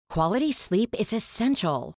Quality sleep is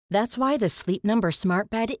essential. That's why the Sleep Number Smart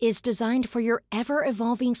Bed is designed for your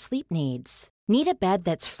ever-evolving sleep needs. Need a bed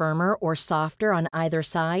that's firmer or softer on either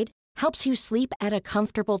side? Helps you sleep at a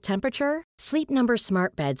comfortable temperature? Sleep Number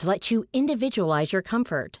Smart Beds let you individualize your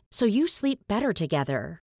comfort, so you sleep better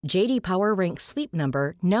together. J.D. Power ranks Sleep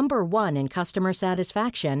Number number 1 in customer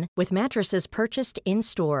satisfaction with mattresses purchased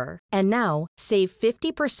in-store. And now, save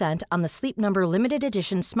 50% on the Sleep Number Limited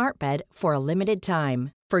Edition Smart Bed for a limited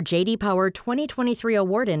time. For J.D. Power 2023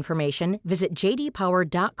 award information, visit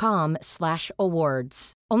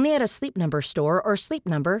jdpower.com/awards. Only at a Sleep Number store or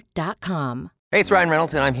sleepnumber.com. Hey, it's Ryan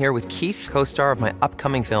Reynolds, and I'm here with Keith, co-star of my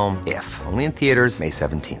upcoming film, If, only in theaters May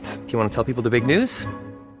 17th. Do you want to tell people the big news?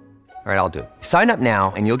 All right, I'll do it. Sign up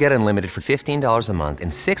now and you'll get unlimited for $15 a month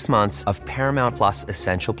and 6 months of Paramount Plus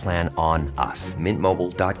Essential Plan on us.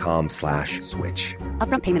 MintMobile.com/switch.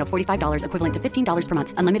 Upfront payment of $45 equivalent to $15 per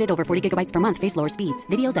month. Unlimited over 40 gigabytes per month. Face lower speeds.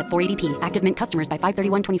 Videos at 480p. Active Mint customers by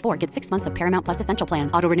 531.24 get 6 months of Paramount Plus Essential Plan.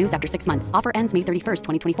 Auto renews after 6 months. Offer ends May 31st,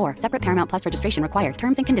 2024. Separate Paramount Plus registration required.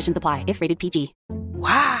 Terms and conditions apply if rated PG.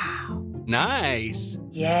 Wow. Nice.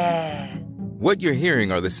 Yeah. What you're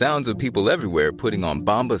hearing are the sounds of people everywhere putting on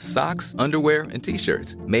Bombas socks, underwear, and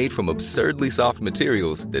T-shirts made from absurdly soft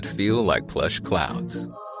materials that feel like plush clouds.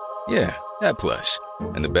 Yeah, that plush.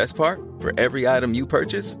 And the best part? For every item you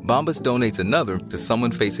purchase, Bombas donates another to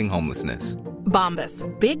someone facing homelessness. Bombas.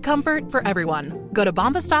 Big comfort for everyone. Go to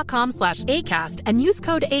bombas.com/ACAST and use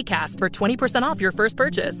code ACAST for 20% off your first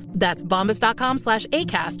purchase. That's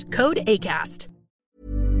bombas.com/ACAST. Code ACAST.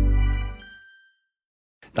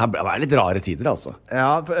 Det er litt rare tider, altså.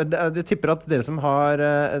 Ja, det tipper at dere som har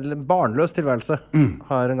barnløs tilværelse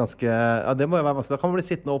har en ganske... Ja, det må jo være vanskelig. Da kan man bli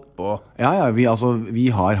sittende opp og... Ja, vi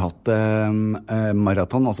har hatt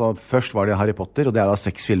maraton. Altså, først var det Harry Potter, og det da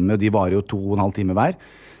 6 filmer, og de varer jo 2,5 timer hver.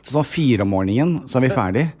 Så sånn 4 om morgenen, så vi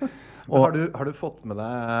ferdig. Og har du fått med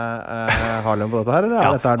deg Harlem på dette her? Eller?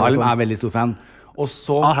 Ja, dette Harlem veldig stor fan. Og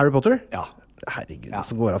så... Harry Potter? Ja. Herregud,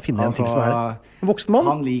 så går det å finne en ting som er en voksen mann.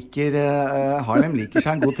 Harlem liker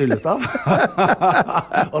seg en god tryllestav.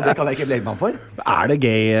 Og det kan jeg ikke blame ham for. Er det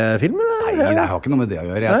gay-film? Nei, det har ikke noe med det å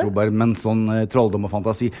gjøre. Jeg tror bare, men sånn trolldom og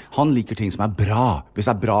fantasi. Han liker ting som er bra. Hvis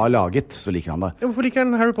det er bra laget, så liker han det. Hvorfor liker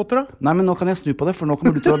han Harry Potter da? Nei, men nå kan jeg snu på det, for nå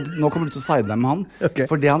kommer du til å side deg med han. Okay.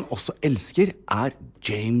 For det han også elsker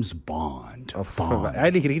James Bond.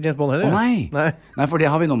 Jeg liker ikke James Bond heller. Nei, for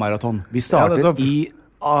det har vi nå maraton. Vi startet i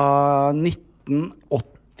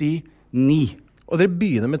 1989. Og dere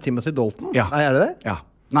begynner med Timothy Dalton? Ja. Nei, er det det? Ja.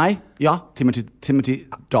 Timothy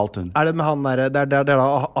Dalton. Er det med han der, det er da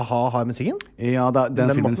A-ha har musikken? Ja,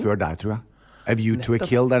 den filmen før der, tror jeg. A View to a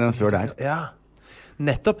Kill, det er den før der. Ja,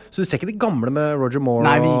 nettopp. Så du ser ikke de gamle med Roger Moore?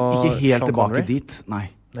 Nei, vi ikke helt tilbake dit.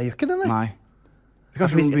 Nei, gjør ikke det, nei.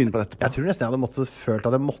 Kanskje vi må begynne på dette. Jeg tror nesten jeg hadde følt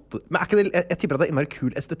at jeg måtte. Men er ikke det, jeg tipper at det er innmari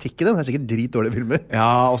kul estetikk i dem. Det er sikkert dritdårlige filmer.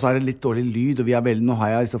 Ja, og så er det litt dårlig lyd. Og nå har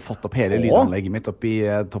jeg liksom fått opp hele lydanlegget mitt opp i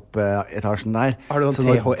toppetasjen der. Har du en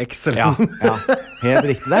THX? Ja, helt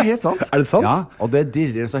riktig. Det er helt sant. Er det sant? Ja, og det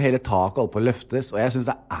dirrer så hele taket holder på å løftes. Og jeg synes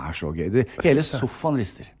det er så gøy. Hele sofaen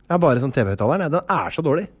rister. Ja, bare sånn TV-høyttaleren. Den er så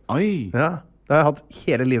dårlig. Oi. Ja. Det har jeg hatt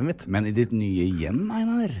hele livet mitt. Men i ditt nye hjem,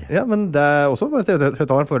 Einar? Ja, men det er også bare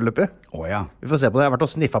TV-høyttaleren foreløpig. Ja. Vi får se på det. Jeg har vært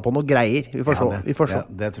og sniffet på noen greier. Vi får se.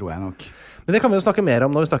 Det tror jeg nok. Men det kan vi jo snakke mer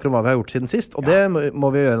om når vi snakker om hva vi har gjort siden sist. Og det må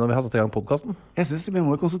vi gjøre når vi har satt i gang podcasten. Jeg synes vi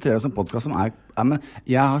må konsentrere oss om podcast som men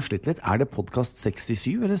jeg har slitt litt. Er det podcast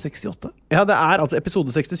 67 eller 68? Ja, det er altså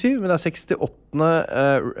episode 67, men det er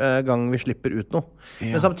 68. Gang vi slipper ut noe.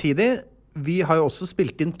 Ja. Men samtidig... Vi har jo også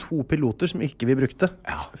spilt inn 2 piloter som ikke vi brukte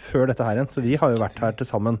før dette her igjen. Så vi har jo vært her til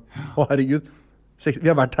sammen. Å, herregud. Vi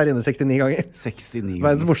har vært her inne 69 ganger. 69 ganger.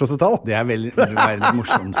 Verdens morsomste tall. Det er verdens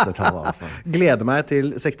morsomste tall, altså. Gleder meg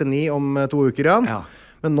til 69 om 2 uker, Jan. Ja.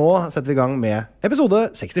 Men nå setter vi i gang med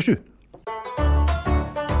episode 67.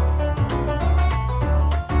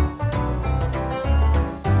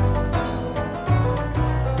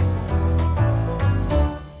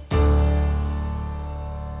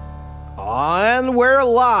 And we're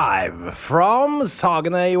live from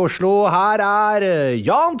Sagene i Oslo. Her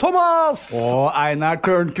Jan Thomas og Einar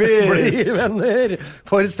Tørnquist. Blir venner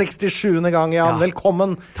for 67. gang, Jan.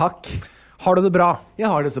 Velkommen. Takk. Har du det bra? Jeg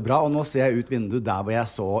har det så bra, og nå ser jeg ut vinduet der hvor jeg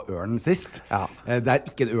så ørnen sist. Ja. Det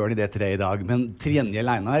ikke en ørn i det treet i dag, men til gjengjeld,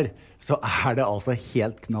 Einar, så det altså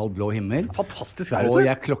helt knallblå himmel. Fantastisk vær ute. Og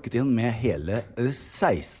jeg klokket inn med hele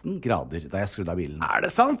 16 grader da jeg skrudde av bilen. Er det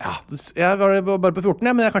sant? Ja. Jeg var bare på 14,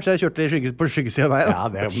 men jeg kanskje kjørte på skyggesiden av meg. Ja,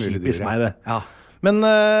 det mulig. Typisk meg, det. Ja. Men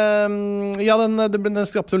den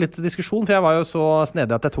skapte jo litt diskusjon, for jeg var jo så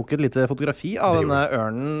snedig at jeg tok et lite fotografi av denne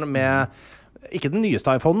ørnen med Ikke den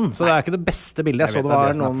nyeste iPhonen, så det er ikke det beste bildet. Jeg så det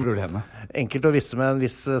var noen enkelt å visse med en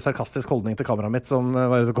viss sarkastisk holdning til kameraet mitt, som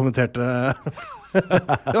var ute og kommenterte. Det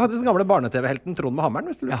var faktisk den gamle barne-TV-helten Trond med hammeren,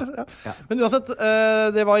 hvis du lurer. Ja. Men uansett,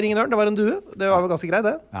 det var ingen ørn, det var en due. Det var vel ganske greit,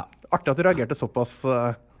 det. Ja. Artig at du reagerte såpass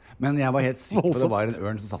Men jeg var helt sikker på det var en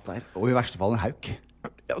ørn som satt der. Og i verste fall en hauk.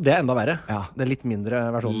 Ja, det er enda verre. Ja. Det er litt mindre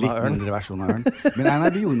versjonen av ørn. Men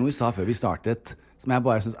Einar, du gjorde noe i stad før vi startet, som jeg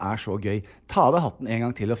bare synes er så gøy. Ta av deg hatten en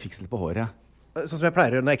gang til og fiks litt på håret. Sånn som jeg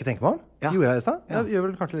pleier å gjøre når jeg ikke tenker meg om? Ja. Gjorde jeg det i sted? Jeg gjør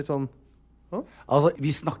vel kanskje litt sånn... Altså,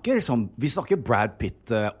 vi snakker Brad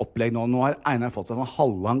Pitt-opplegg nå. Nå har Einar fått seg sånn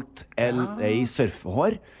halvlangt LA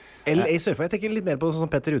surfehår. LA surfehår? Jeg tenker litt mer på sånn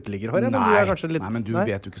som Petter Uteliggerhår. Men du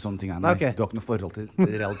vet jo ikke sånne ting, Einar. Okay. Du har ikke noe forhold til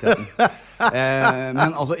realiteten.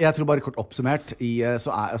 Men altså, jeg tror bare kort oppsummert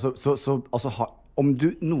om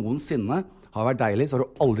du noensinne har vært deilig, så har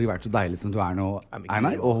du aldri vært så deilig som du er nå,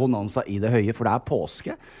 Einar. Og honanza i det høye, for det er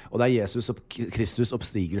påske, og det er Jesus og Kristus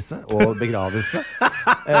oppstigelse og begravelse.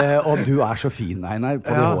 Og du er så fin, Einar,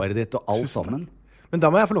 på det håret ditt og alt sammen. Men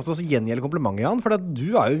da må jeg få lov til å gjengjelde komplimentet, Jan, for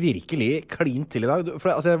du er jo virkelig klint til i dag.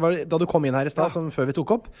 Da du kom inn her i sted, før vi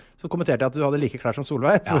tok opp, så kommenterte jeg at du hadde like klær som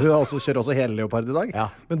Solveig, for hun kjører også hele leopard i dag.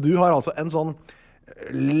 Ja. Men du har altså en sånn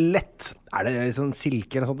lett, er det sånn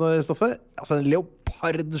silke eller sånt stoffet? Altså en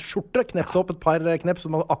leopardskjorte, knept opp et par knepp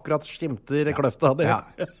som akkurat skimter kløfta.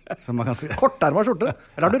 Som man kan si. Kortermet skjorte.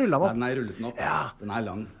 Eller har du rullet den opp? Nei, den er rullet den opp. Ja. Den er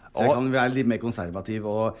lang. Så jeg kan være litt mer konservativ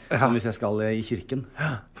og, som hvis jeg skal i kirken.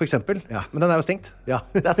 For eksempel. Ja. Men den er jo stengt. Ja,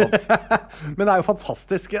 det er sant. Men det er jo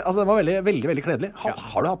fantastisk. Altså, den var veldig, veldig, veldig kledelig. Har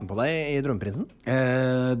du hatt den på deg i Drømmeprinsen?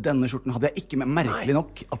 Denne skjorten hadde jeg ikke med. Merkelig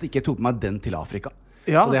nok at jeg ikke tok med den til Afrika.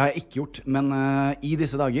 Ja. Så det har jeg ikke gjort. Men i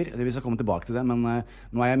disse dager, vi skal komme tilbake til det, men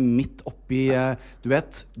nå er jeg midt oppi du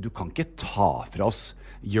vet, du kan ikke ta fra oss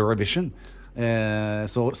Eurovision.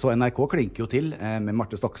 Så NRK klinker jo til med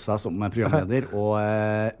Marte Stokstad som programleder, og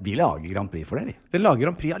vi lager Grand Prix for dere. Dere lager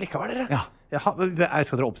Grand Prix allikevel, dere? Ja. Skal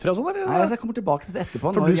dere opptre og sånn, eller? Nei, jeg kommer tilbake til det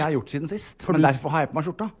etterpå. Nå har jeg gjort siden sist. Men derfor har jeg på meg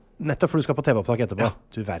skjorta. Nettopp, for du skal på TV-opptak etterpå. Ja.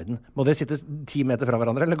 Du verden. Må dere sitte 10 meter fra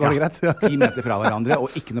hverandre, eller går det greit? Ja, 10 meter fra hverandre,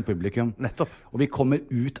 og ikke noe publikum. Nettopp. Og vi kommer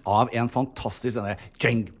ut av en fantastisk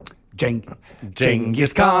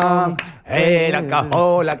Genghis Khan, hei laka,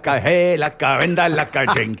 ho laka, hei laka, venda laka,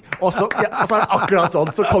 jeng. Og så er det akkurat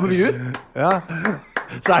sånn, så kommer vi ut. Ja.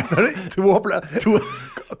 Så er det to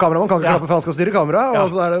kameramann kan ikke klappe for han skal styre kamera,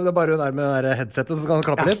 og så er det bare hun der med det headsetet som kan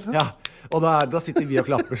klappe litt. Ja. Og da sitter vi og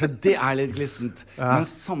klapper, så det er litt glissent. Men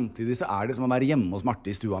samtidig så er det som å være hjemme hos Marte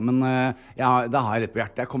i stua. Men da har jeg litt på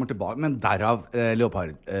hjertet. Jeg kommer tilbake, men derav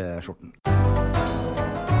leopardskjorten.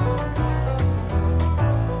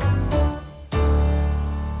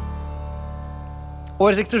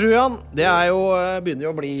 År 67, Jan. Det er jo, begynner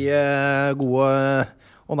jo å bli gode...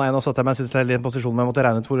 nei, nå satt jeg meg i en posisjon med jeg måtte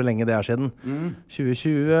regne ut hvor lenge det er siden.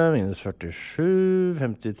 2020, minus 47,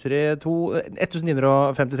 53,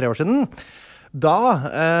 1953 år siden. Da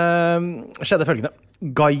skjedde følgende.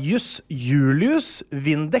 Gaius Julius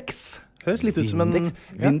Vindex. Høres litt ut som en...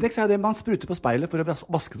 Vindex er jo det man spruter på speilet for å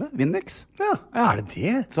vaske det. Vindex. Ja, er det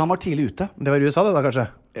det? Så han var tidlig ute. Det var i USA det da, kanskje?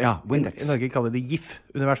 Ja, Windex. I Norge kaller det GIF,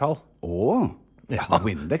 universal. Ja,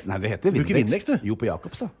 Windex. Nei, det heter Windex. Bruker Windex, du? Jo, på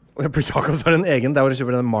Jacobs, da. På Jacobs har det en egen, der hvor du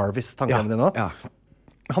kjøper den Marvis-tanken din nå. Ja.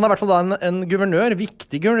 Han er i hvert fall da en guvernør,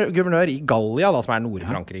 viktig guvernør i Gallia, da, som er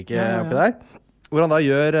Nord-Frankrike oppi der, hvor han da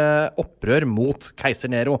gjør opprør mot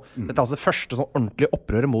keiser Nero. Dette er altså det første sånn ordentlige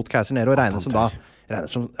opprøret mot keiser Nero, regnes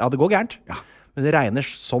som, det går gærent, men det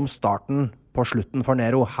regnes som starten på slutten for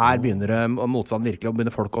Nero. Her begynner motstand virkelig, og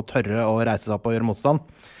begynner folk å tørre å reise seg opp og gjøre motstand.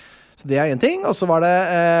 Så det er en ting, og så var det,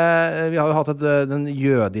 vi har jo hatt den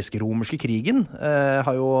jødisk-romerske krigen,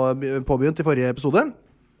 har jo påbegynt i forrige episode.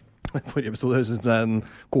 Forrige episode høres ut som det er en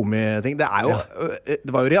komi-ting. Det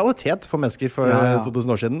var jo realitet for mennesker for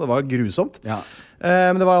 2000 år siden, det var grusomt.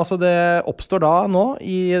 Men det var altså, det oppstår da nå,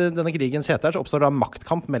 i denne krigens hete her, så oppstår da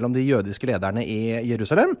maktkamp mellom de jødiske lederne i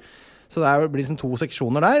Jerusalem. Så det blir liksom 2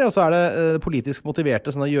 seksjoner der, og så er det politisk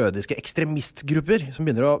motiverte sånne jødiske ekstremistgrupper som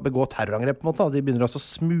begynner å begå terrorangrep på en måte. De begynner også å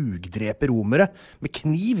smugdrepe romere med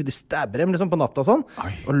kniv, de stabber dem liksom på natta sånn,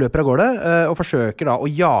 og løper av gårde, og forsøker da å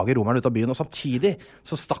jage romerne ut av byen, og samtidig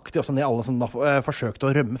så stakk de også ned alle som da forsøkte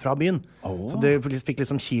å rømme fra byen. Så de fikk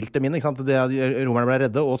liksom kilt dem inn, ikke sant? Romerne ble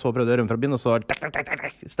redde, og så prøvde de å rømme fra byen, og så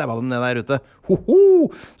stabba dem ned der ute.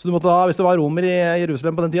 Så du måtte da, hvis du var romer i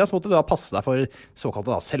Jerusalem på den tida, så måtte du da passe deg for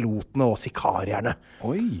såkalte da selotene og sikarierne.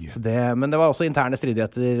 Men det var også interne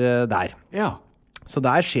stridigheter der. Så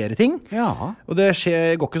der skjer det ting. Ja. Og det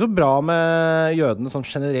går ikke så bra med jødene sånn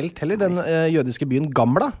generelt heller. Den jødiske byen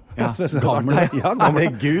Gamla. Ja, Gamla. Ja, Gamla.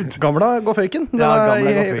 Gud. Gamla går føyken. Gamla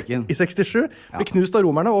går føyken. I 67. Blir knust av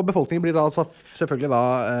romerne, og befolkningen blir da selvfølgelig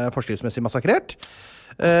forskriftsmessig massakrert.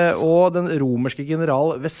 Og den romerske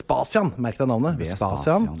general Vespasian, merk deg navnet,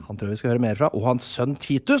 Vespasian, han tror vi skal høre mer fra, og hans sønn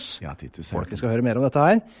Titus, folk vi skal høre mer om dette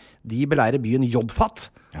her, de beleirer byen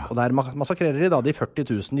Jodfat, og der massakrerer de da de 40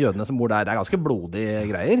 000 jødene som bor der. Det ganske blodige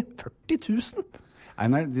greier. 40 000?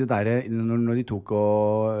 Einar, når de tok og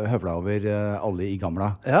høvla over alle i Gamla.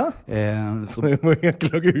 Ja. Så vi må ikke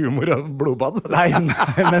lage humor av blodbad. Nei,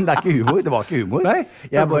 men det er ikke humor. Det var ikke humor. Nei.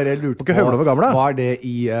 Jeg bare lurte på, høvla over Gamla.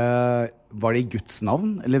 var det i Guds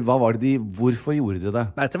navn? Eller hva var det hvorfor gjorde de det?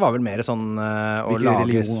 Nei, det var vel mer sånn å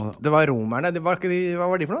lage... Det var romerne. Hva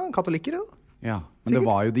var de for noe? Katolikker, eller? Ja, men det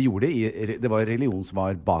var jo det var religion som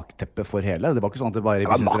var bakteppet for hele. Det var ikke sånn at det bare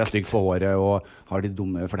vi synes det er stygt på håret og har de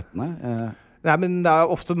dumme flettene. Nei, men det er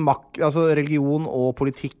ofte altså religion og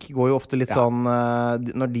politikk går jo ofte litt sånn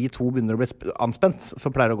når de to begynner å bli anspent,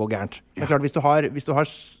 så pleier det å gå gærent. Det er klart, hvis du har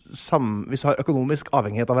økonomisk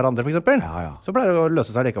avhengighet av hverandre, for eksempel, så pleier det å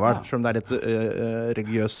løse seg likevel, selv om det er litt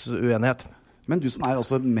religiøs uenighet. Men du som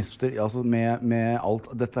også mester med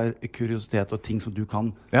alt dette kuriositet og ting som du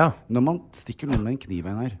kan. Når man stikker noen med en kniv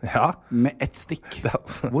her, med ett stikk,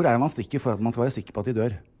 hvor er det man stikker for at man skal være sikker på at de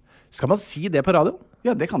dør? Skal man si det på radio?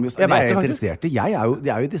 Ja, det kan vi jo. Det er jeg interessert i. Det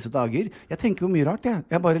er jo i disse dager. Jeg tenker jo mye rart,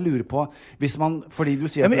 jeg bare lurer på, hvis man, fordi du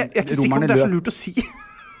sier at jeg er ikke sikker om det er så lurt å si.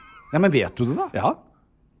 Ja, men vet du det da? Ja,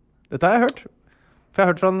 dette har jeg hørt. For jeg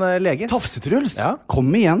har hørt fra en lege. Tafsetruls, kom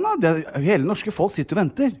igjen da. Hele norske folk sitter og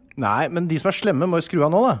venter. Nei, men de som er slemme må jo skru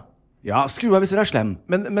av nå da. Ja, skru av hvis dere er slem.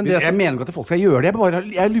 Men jeg mener ikke at folk skal gjøre det.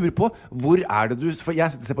 Jeg lurer på, hvor er det du... For jeg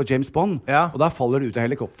ser på James Bond, og da faller du ut av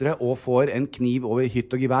helikopteret og får en kniv over hytt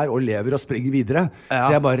og gevær og lever og springer videre. Så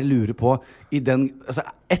jeg bare lurer på, altså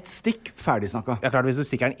ett stikk, ferdig snakket. Ja, klart, hvis du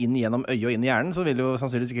stikker den inn gjennom øyet og inn i hjernen, så vil det jo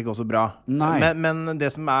sannsynligvis ikke gå så bra. Men det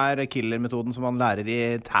som er killer-metoden som man lærer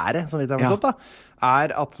i tæret, som vi har forstått da,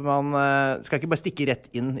 er at man skal ikke bare stikke rett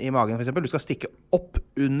inn i magen, for eksempel. Du skal stikke opp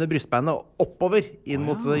under brystbeinet og oppover inn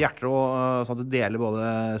mot hjertet, og sånn at du deler både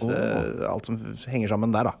alt som henger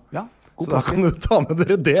sammen der da. Ja, så da kan du ta med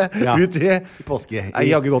dere det ut i påske. Jeg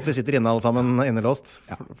jager godt vi sitter inne alle sammen innelåst.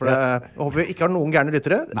 For jeg håper vi ikke har noen gærne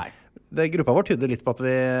lyttere. Nei. Gruppa vår tyder litt på at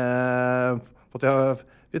vi er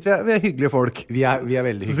hyggelige folk. Vi er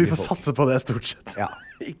veldig hyggelige folk. Så vi får satse på det stort sett. Ja.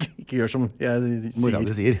 Ikke gjør som mora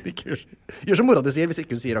di sier. Gjør som mora di sier, hvis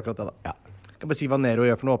ikke du sier akkurat det da. Kan bare si hva Nero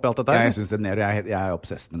gjør for noe oppi alt dette her. Jeg synes det er Nero, jeg er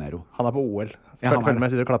obsessed med Nero. Han er på OL. Følg med,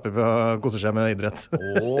 sitter og klapper på koser seg med idrett.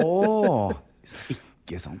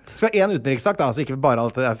 Ikke sant. Så vi har en utenrikssak da, så ikke bare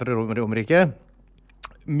alt det er fra Romerike.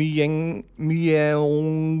 Myengnip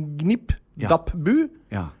Dapbu,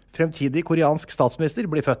 fremtidig koreansk statsminister,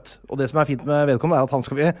 blir født. Og det som er fint med vedkommende er at han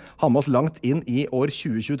skal vi ha med oss langt inn i år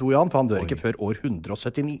 2022, Jan, for han dør ikke før år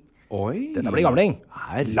 179. Denne blir gamling.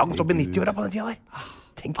 Langt opp i 90-åra på den tida der.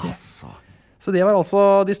 Tenk det. Så det var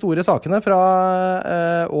altså de store sakene fra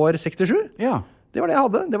år 67. Ja. Det var det jeg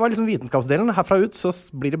hadde. Det var liksom vitenskapsdelen. Herfra ut så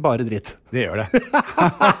blir det bare dritt. Det gjør det.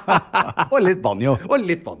 Og litt banjo.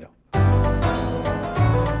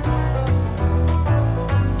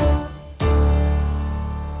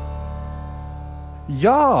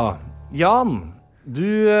 Ja, Jan,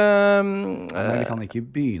 du... Vi kan ikke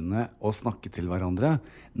begynne å snakke til hverandre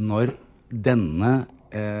når denne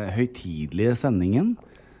høytidelige sendingen,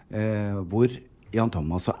 hvor Jan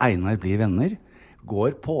Thomas og Einar blir venner,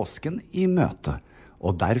 går påsken i møte.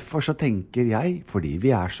 Og derfor så tenker jeg, fordi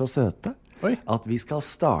vi er så søte, at vi skal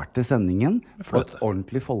starte sendingen på et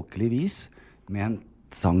ordentlig folkelig vis med en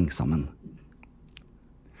sang sammen.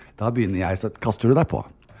 Da begynner jeg, så kaster du deg på.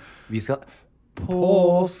 Vi skal...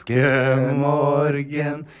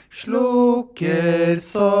 Påskemorgen slukker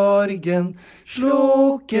sorgen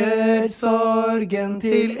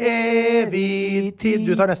til evig tid.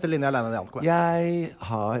 Du tar neste linje alene, Jan. Jeg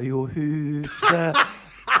har jo huset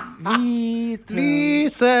hvite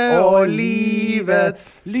lyse og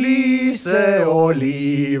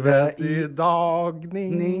livet i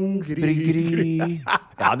dagningsbryggeri.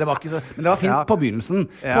 Ja, det var ikke så, men det var fint på begynnelsen.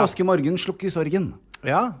 Påskemorgen slukker sorgen.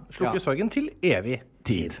 Ja, slukker sorgen til evig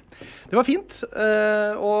tid. Det var fint.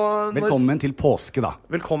 Og velkommen til påske, da.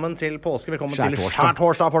 Velkommen til påske. Velkommen til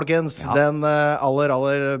skjærtorsdag, folkens. Ja. Den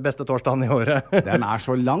aller beste torsdagen i året. Den er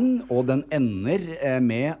så lang, og den ender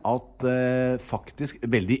med at faktisk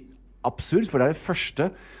veldig absurd, for det er det første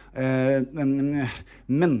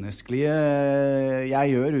menneskelige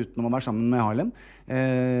jeg gjør utenom å være sammen med Harlem.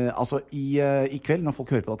 Altså i kveld, når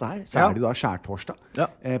folk hører på dette her, så er det jo da skjærtorsdag.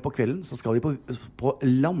 På kvelden så skal vi på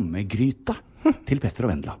lammegryta til Petter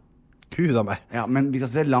og Vendela. Gud av meg. Ja, men hvis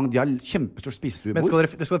jeg ser langt, de har kjempestort spisestuebord.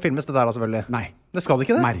 Men det skal filmes det der da, selvfølgelig? Nei. Det skal det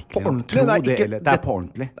ikke det? Merkelig. På ordentlig? Det er på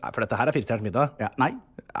ordentlig. Nei, for dette her er 4-stjerners middag. Ja, nei.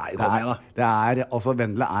 Det er, altså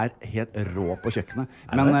Vendela er helt rå på kjøkkenet.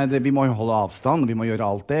 Men vi må jo holde avstand, vi må gjøre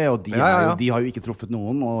alt det, og de har jo ikke truffet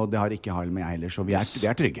noen, og det har ikke Harlem og jeg heller, så vi er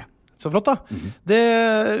trygge. Så flott da. Det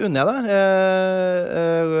unner jeg deg.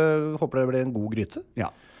 Håper det blir en god gryte.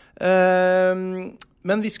 Ja.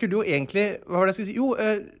 Men vi skulle jo egentlig, hva var det jeg skulle si? Jo,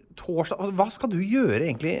 torsdag, hva skal du gjøre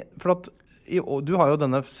egentlig? For at du har jo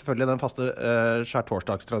selvfølgelig den faste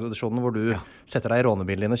skjærtorsdagstradisjonen hvor du setter deg i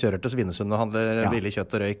rånebilen din og kjører til Svinesund og handler billig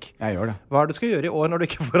kjøtt og røyk. Jeg gjør det. Hva er det du skal gjøre i år når du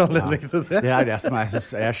ikke får anledning til det? Det er det som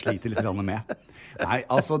jeg sliter litt med. Nei,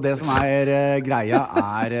 altså det som er greia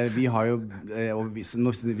er, vi har jo,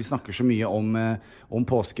 vi snakker så mye om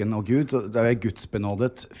påsken og Gud, det er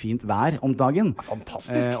gudsbenådet fint vær om dagen.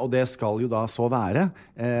 Fantastisk. Og det skal jo da så være,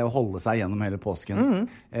 å holde seg gjennom hele påsken.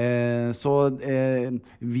 Så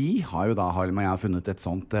vi har jo da, Harlem og jeg har funnet et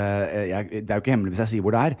sånt, det er jo ikke hemmelig hvis jeg sier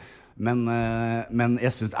hvor det er, men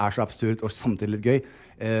jeg synes det er så absurd og samtidig litt gøy,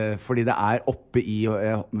 fordi det er oppe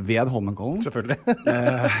ved Holmenkollen. Selvfølgelig.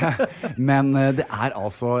 Men det er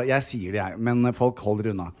altså, jeg sier det men folk holder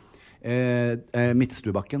unna.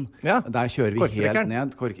 Midtstuebakken, der kjører vi helt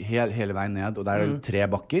ned, hele veien ned, og der er det 3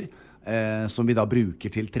 bakker. Som vi da bruker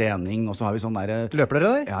til trening, og så har vi sånn der... Løper dere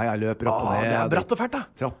der? Ja, jeg løper opp og ned. Det er bratt og fælt da.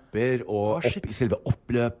 Trapper, og opp i selve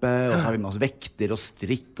oppløpet, og så har vi med oss vekter og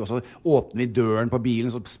strikk, og så åpner vi døren på bilen,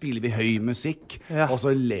 så spiller vi høy musikk, og så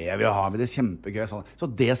lever vi og har vi det kjempegøy. Sånn. Så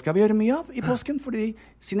det skal vi gjøre mye av i påsken, fordi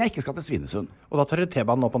siden jeg ikke skal til Svinesund. Og da tar dere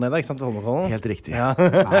T-banen opp og ned, ikke sant, til Holmenkollen? Helt riktig. Nei,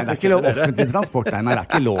 det er ikke lov. Offentlig transport, det er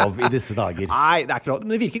ikke lov i disse dager. Nei, det er ikke lov.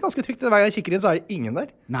 Men det virker ganske trygt. Hver gang jeg kikker inn, så er det ingen der.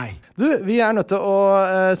 Nei. Du, vi er nødt til å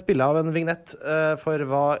spille av en vignett for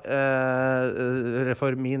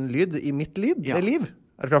for min lyd i mitt liv. Er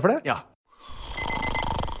du klar for det? Ja.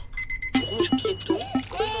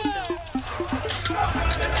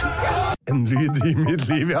 En lyd i mitt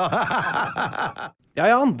liv, ja.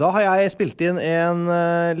 Ja, da har jeg spilt inn en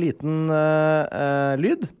liten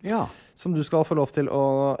lyd som du skal få lov til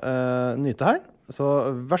å nyte her. Så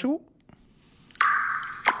vær så god.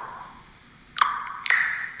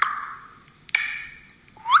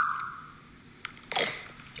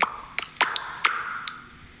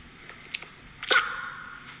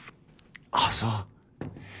 Altså,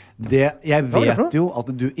 jeg vet jo at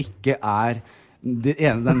du ikke er det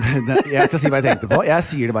ene, jeg skal si hva jeg tenkte på. Jeg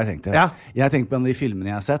sier det hva jeg tenkte. Jeg tenkte på en av de filmene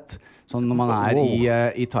jeg har sett, sånn når man er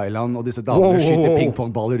i Thailand, og disse damene skyter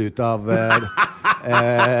pingpongballer ut av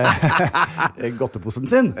godteposen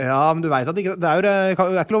sin. Ja, men du vet at det er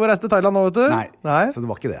ikke lov å reise til Thailand nå, vet du. Nei, så det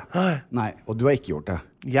var ikke det. Nei, og du har ikke gjort det.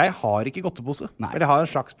 Jeg har ikke godtepose. Eller jeg har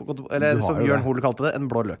en slags godtepose, eller som Bjørn Hoel kalte det, en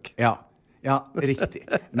blå løk. Ja, riktig.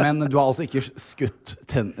 Men du har altså ikke skutt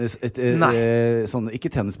ikke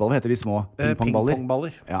tennisballer, heter de små pingpongballer.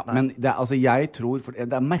 Ja, men det er, altså, jeg tror,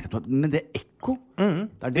 det er merket, men det er ekko.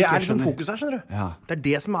 Det er liksom fokus her, skjønner du. Det er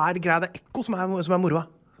det som er greia, det er ekko som er moroa.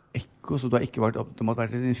 Ekko, så du har ikke vært, det måtte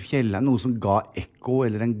vært en fjell, noe som ga ekko,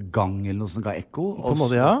 eller en gang eller noe som ga ekko. På en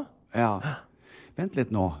måte, ja. Ja. Vent litt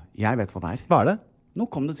nå, jeg vet hva det er. Hva er det? Nå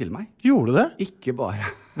kom det til meg. Gjorde du det? Ikke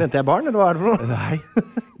bare. Venter jeg barn, eller hva er det for noe? Nei.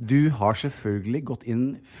 Du har selvfølgelig gått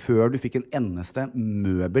inn før du fikk en eneste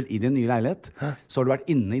møbel i din nye leilighet. Så har du vært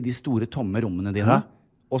inne i de store tomme rommene dine.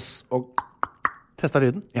 Og testet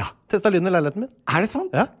lyden? Ja. Testet lyden i leiligheten min. Er det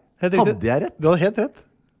sant? Ja, helt riktig. Hadde jeg rett? Du hadde helt rett.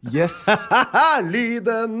 Yes.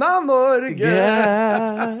 Lyden av Norge!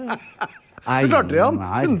 Du klarte det, Jan.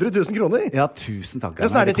 100 000 kroner. Ja, tusen takk. Det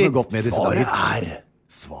er det sier.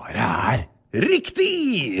 Svaret er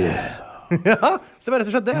riktig! Ja, så det var rett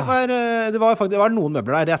og slett det var noen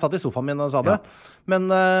møbler der. Jeg satt i sofaen min og sa det. Men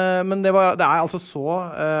det er altså så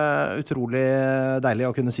utrolig deilig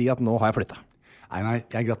å kunne si at nå har jeg flyttet. Nei,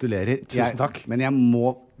 jeg gratulerer. Tusen takk. Men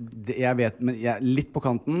jeg vet, men jeg er litt på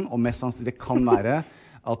kanten, og mest sannsynlig det kan være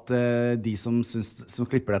at de som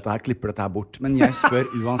klipper dette her bort. Men jeg spør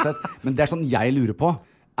uansett. Men det er sånn jeg lurer på.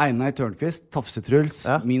 Einar Tørnquist, Tafsetruls,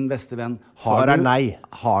 min beste venn. Svar er nei.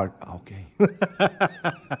 Ok.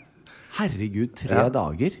 Herregud, 3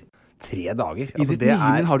 dager. 3 dager? I ditt nye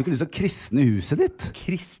liv har du ikke lyst til å kristne huset ditt?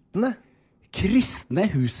 Kristne?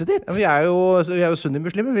 Kristne huset ditt? Ja, vi er jo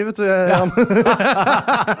sunni-muslimer, vi vet du.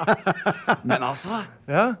 Men altså.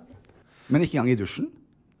 Ja. Men ikke engang i dusjen?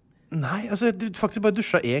 Nei, altså jeg faktisk bare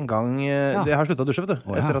dusja en gang. Jeg har sluttet å dusje, vet du,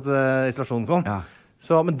 etter at isolasjonen kom.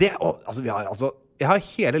 Så, men det, altså jeg har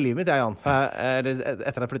hele livet mitt, Jan, etter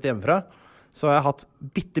at jeg flyttet hjemmefra, så har jeg hatt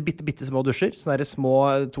bitte små dusjer. Sånne der små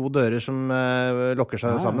 2 dører som lokker seg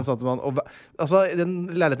sammen. Sånn at altså, i den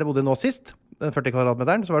leiligheten jeg bodde i nå sist, den 40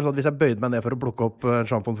 kvadratmeteren, så var det sånn at hvis jeg bøyde meg ned for å plukke opp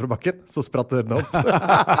sjampoen fra bakken, så spratt dørene opp.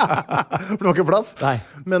 For det var ikke plass. Nei.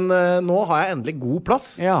 Men nå har jeg endelig god plass.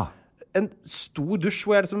 Ja. En stor dusj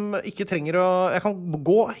hvor jeg liksom ikke trenger å... Jeg kan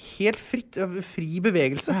gå helt fritt, fri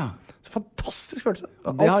bevegelse. Ja. Så fantastisk følelse.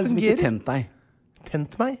 Alt det har liksom fungerer. Ikke tent deg.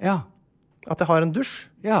 Tent meg? Ja. At jeg har en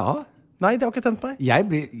dusj? Ja. Nei, det har ikke tent meg. Jeg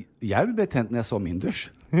ble tent når jeg så min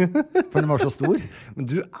dusj. For den var så stor. Men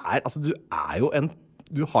du er jo en...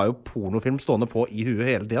 Du har jo pornofilm stående på i huet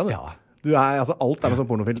hele tiden. Ja. Du er, altså, alt er med sånn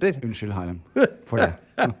pornofilter. Unnskyld, Harlem, for det.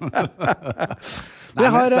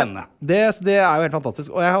 Nei, men spennende. Det er jo helt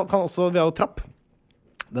fantastisk. Og jeg kan også, vi har jo trapp.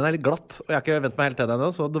 Den er litt glatt, og jeg har ikke vent meg helt til det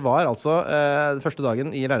ennå. Så det var altså første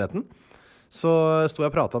dagen i leiligheten. Så sto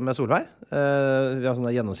jeg og pratet med Solveig. Vi har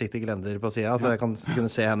sånne gjennomsiktige gelender på siden, så jeg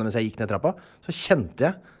kunne se henne mens jeg gikk ned trappa. Så kjente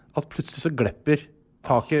jeg at plutselig så glepper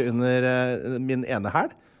taket under min ene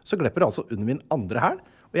hæl. Så glepper det altså under min andre hæl.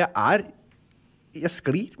 Og jeg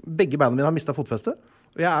sklir. Begge beina mine har mistet fotfeste.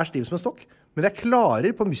 Og jeg er stiv som en stokk. Men jeg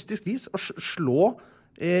klarer på mystisk vis å slå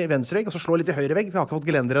i venstre vegg, og så slå litt i høyre vegg, for jeg har ikke fått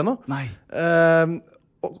gelender ennå. Nei.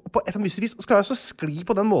 Og på et mystisk vis så klarer jeg å skli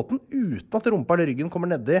på den måten uten at rumpa eller ryggen kommer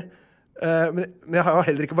nedi. Men jeg har jo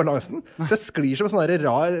heller ikke balansen. Så jeg sklir som en sånn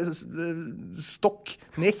rar stokk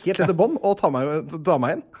ned helt etter bånd og tar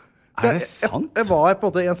meg inn. Er det sant? Jeg var på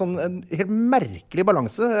en måte i en helt merkelig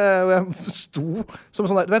balanse. Og jeg sto som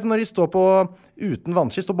sånn der. Du vet når de står på uten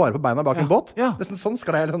vannski, står bare på beina bak en båt. Nesten sånn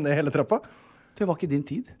sklei jeg ned hele trappa. Det var ikke din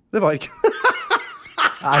tid. Det var ikke.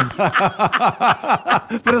 For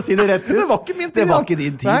å si det rett ut. Det var ikke min tid. Det var ikke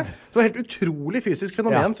din tid. Nei, det var helt utrolig fysisk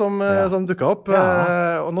fenomen som dukket opp.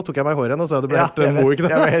 Og nå tok jeg meg i håret igjen, og så det ble helt moik.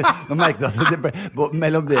 Nå merket jeg at det ble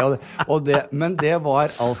mellom det og det. Men det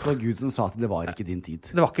var altså Gud som sa at det var ikke din tid.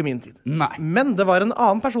 Det var ikke min tid. Nei. Men det var en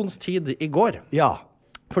annen persons tid i går. Ja.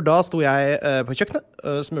 For da sto jeg på kjøkkenet,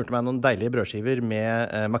 smurte meg noen deilige brødskiver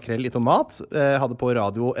med makrell i tomat. Hadde på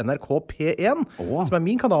radio NRK P1, som er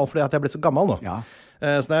min kanal fordi at jeg ble så gammel nå. Ja.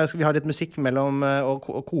 Så der skal vi ha litt musikk mellom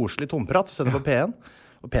og koselig tomprat, sett på P1.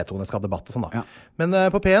 Og P2 skal ha debatt og sånn da. Ja. Men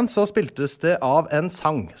på P1 så spiltes det av en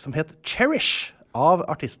sang som het Cherish, av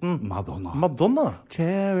artisten Madonna.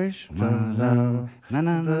 Cherish my love. Na,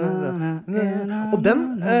 na, na, na, na. Og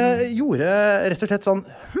den gjorde rett og slett sånn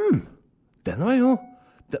den var jo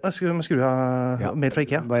Skal vi ha mer fra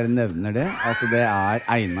IKEA? Bare nevner det, at det er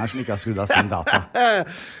Einar som ikke har skrudd av sin data.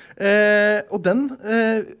 Og den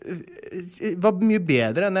var mye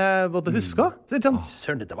bedre enn jeg måtte huske.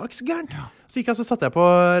 Søren, dette var ikke så gærent. Så satte jeg på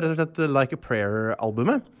rett og slett Like a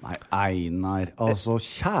Prayer-albumet. Nei, Einar, altså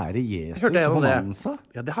kjære Jesus Bonanza.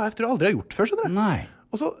 Ja, det har jeg aldri gjort før, skjønner du. Nei.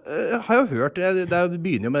 Og så har jeg jo hørt, det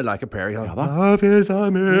begynner jo med Like a Prayer. Ja da. Love is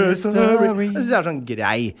a mystery. Jeg synes det er sånn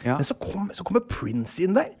grei. Ja. Men så kommer Prince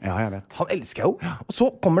inn der. Ja, jeg vet. Han elsker jeg jo. Ja. Og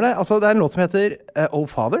så kommer det, altså det er en låt som heter Oh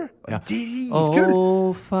Father. Ja. Dritkul.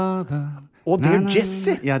 Oh Father. Og Dear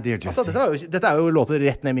Jessie. Ja, Dear Jessie. Altså, dette er jo låter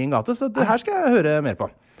rett ned min gate, så det her skal jeg høre mer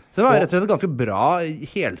på. Så det var rett og slett et ganske bra,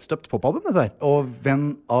 helstøpt popalbum, dette her. Og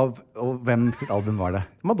hvem sitt album var det?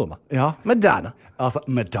 Madonna. Ja. Madonna. Altså,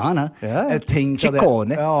 Madonna. Ja.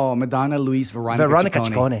 Ciccone. Ja, Madonna Louise Veronica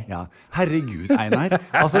Ciccone. Ja. Herregud, Einar.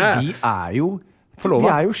 Altså, vi er jo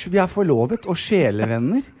forlovet og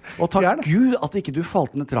sjelevenner. Og takk Gud at ikke du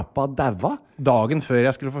falt ned trappa og daua. Dagen før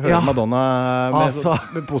jeg skulle få høre Madonna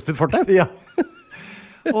med positivt fortegn. Ja.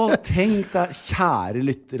 Og tenk deg, kjære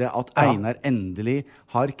lyttere, at Einar endelig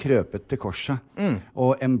har krøpet til korset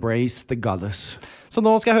og embrace the goddess. Så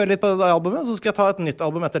nå skal jeg høre litt på det albumet, så skal jeg ta et nytt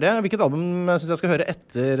album etter det. Hvilket album synes jeg skal høre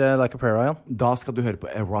etter Like a Prayer, Ryan? Da skal du høre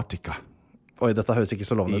på Erotica. Oi, dette høres ikke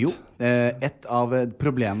så lovende ut. Jo, et av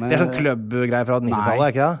problemene... Det er sånn klubbgreier fra 90-tallet,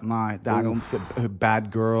 er ikke det? Nei, det er noen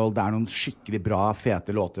Bad Girl, det er noen skikkelig bra,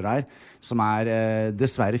 fete låter der, som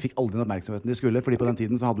dessverre fikk aldri den oppmerksomheten de skulle, fordi på den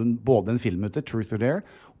tiden så hadde hun både en film ute, Truth or Dare,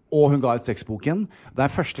 og hun ga ut sexboken. Det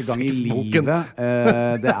er første gang i livet.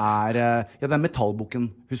 Det er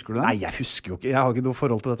metallboken. Husker du den? Nei, jeg husker jo ikke. Jeg har ikke noe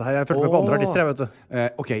forhold til dette her. Jeg følte med på andre artister, jeg vet du.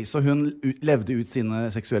 Ok, så hun levde ut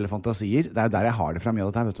sine seksuelle fantasier. Det er jo der jeg har det fra mye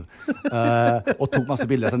av dette her, vet du. Og tok masse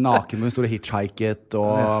bilder av seg naken, hun stod og hitchhiket,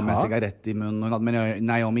 og med sigarett i munnen. Hun hadde med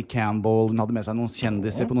Naomi Campbell, hun hadde med seg noen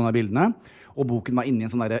kjendiser på noen av bildene. Og boken var inne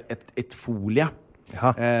i en sånn der, et folie.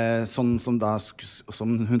 Som hun da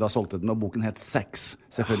solgte den, og boken het Sex,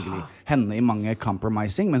 selvfølgelig. Henne i mange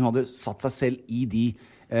compromising, men hun hadde satt seg selv i de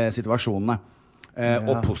situasjonene.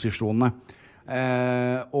 og posisjonene.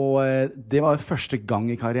 Og det var første gang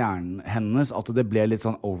I karrieren hennes at det ble litt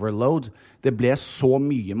sånn overload. Det ble så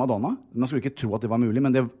mye Madonna. Man skulle ikke tro at det var mulig,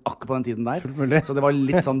 men det var akkurat på den tiden der. Så det var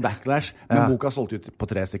litt sånn backlash. Men boka solgte ut på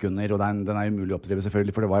 3 sekunder, og den umulig å oppdrive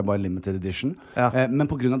selvfølgelig, for det var bare limited edition. Men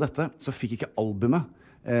på grunn av dette så fikk ikke albumet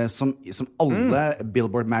som alle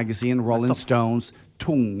Billboard Magazine, Rolling Stones,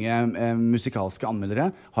 tunge musikalske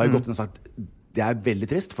anmeldere har jo gått inn og sagt det veldig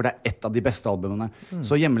trist, for det ett av de beste albumene.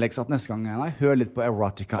 Så hjemmeleksa at neste gang hør litt på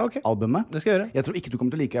Erotica-albumet. Det skal jeg gjøre. Jeg tror ikke du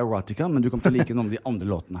kommer til å like Erotica, men du kommer til å like noen av de andre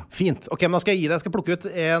låtene. Fint. Ok, men da skal jeg gi deg. Jeg skal plukke ut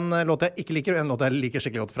en låt jeg ikke liker, og en låt jeg liker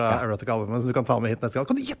skikkelig godt fra Erotica-albumet, så du kan ta med hit neste gang.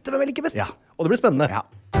 Kan du gjette hvem jeg liker best? Ja. Og det blir spennende. Ja.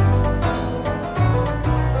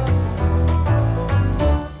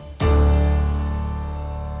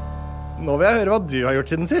 Nå vil jeg høre hva du har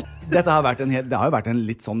gjort siden sist. Det har jo vært en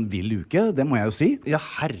litt sånn vill uke, det må jeg jo si. Ja,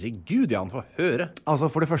 herregud, Jan, få høre. Altså,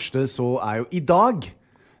 for det første så jo I dag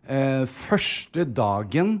første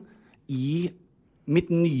dagen I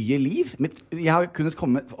mitt nye liv. Jeg har kunnet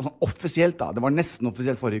komme sånn offisielt da. Det var nesten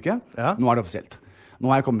offisielt forrige uke. Ja. Nå det offisielt. Nå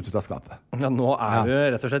har jeg kommet ut av skapet. Ja, nå du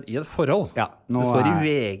rett og slett I et forhold. Ja, det står I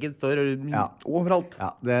VG, det står overalt.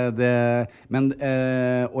 Ja, men,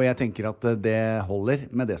 og jeg tenker at det holder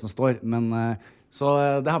med det som står. Men, så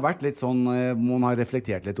det har vært litt sånn, man har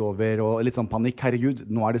reflektert litt over, og litt sånn panikk. Herregud,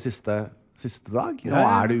 nå det siste dag. Nå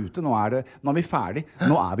det ute, nå vi ferdig.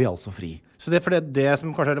 Nå vi altså fri. Så det som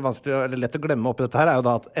kanskje litt vanskelig eller lett å glemme oppi dette her, jo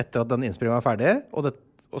da at etter at den innspillingen var ferdig,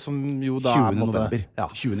 og som jo da 20. november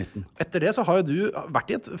 2019. Etter det så har jo du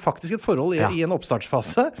vært I faktisk et forhold I en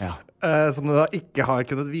oppstartsfase som du da ikke har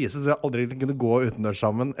kunnet vise, så du har aldri kunnet gå utendørs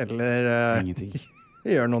sammen eller ingenting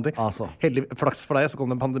gjøre noen ting. Altså. Heldig flaks for deg så kom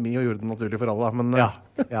det en pandemi og gjorde det naturlig for alle men,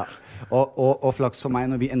 og flaks for meg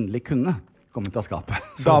når vi endelig kunne komme ut av skapet.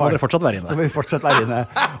 Så må dere fortsatt være inne. Så må vi fortsatt være inne,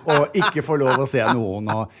 og ikke få lov å se noen.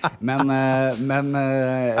 Men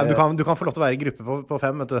du kan få lov til å være I gruppe på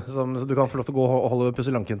 5, vet du. Så du kan få lov til å gå og holde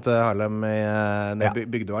pusselanken til Harlem ned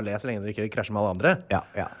Bygdø allé, så lenge du ikke krasjer med alle andre.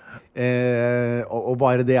 Og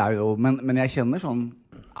bare det jo, men jeg kjenner sånn,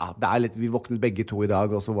 det litt, vi våknet begge to I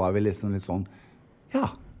dag, og så var vi liksom litt sånn,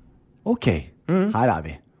 ok, her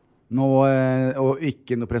vi. Og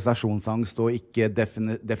ikke noe prestasjonsangst og ikke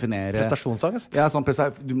definere prestasjonsangst? Ja, sånn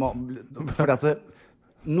fordi at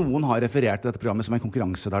noen har referert til dette programmet som en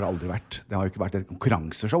konkurranse der det aldri vært. Det har jo ikke vært et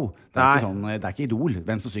konkurranseshow. Det ikke Idol,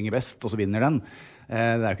 hvem som synger best, og så vinner den.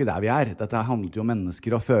 Det jo ikke der vi Dette handlet jo om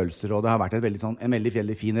mennesker og følelser, og det har vært en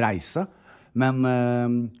veldig fin reise. Men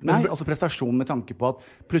altså prestasjon med tanke på at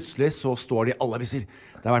plutselig så står de alle aviser.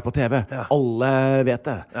 Det har vært på TV. Alle vet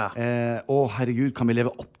det. Herregud, kan vi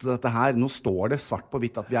leve opp til dette her? Nå står det svart på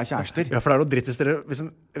hvitt at vi kjærester. Ja, for det noe dritt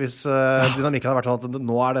hvis dynamikken har vært sånn at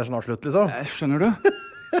nå det snart slutt, liksom. Skjønner du?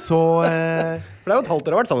 Så for det jo et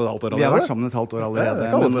halvt år, har vært sammen et halvt år allerede. Vi har vært sammen et halvt år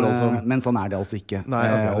allerede, men sånn det altså ikke. Nei,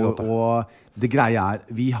 og det greie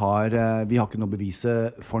vi har ikke noe bevise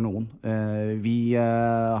for noen. Vi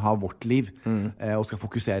har vårt liv og skal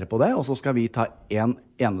fokusere på det, og så skal vi ta en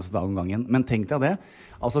eneste dag om gangen. Men tenk deg det,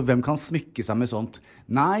 altså hvem kan smykke seg med sånt?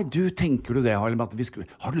 Nei, tenker du det, Harlem, at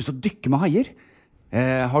har du lyst til å dykke med haier?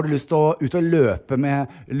 Har du lyst til å ut og løpe med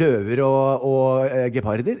løver og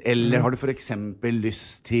geparder? Eller har du for eksempel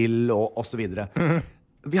lyst til og så videre?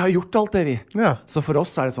 Vi har gjort alt det vi. Så for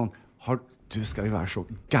oss det sånn, skal vi være så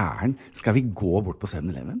gæren? Skal vi gå bort på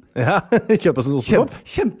 7-Eleven? Ja, kjøpe oss en ostepop?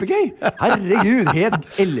 Kjempegøy! Herregud, helt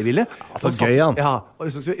elleville. Så gøy, han. Ja, og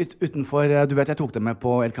utenfor, du vet, jeg tok dem med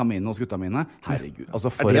på El Camino hos gutta mine. Herregud,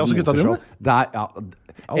 altså for det også gutta dine?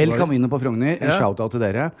 El Camino på Frogner, en shout-out til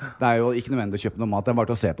dere. Det jo ikke nødvendig å kjøpe noe mat, det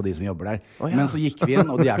bare til å se på de som jobber der. Men så gikk vi inn,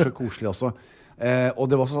 og de så koselige også. Og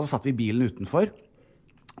det var sånn, så satt vi i bilen utenfor,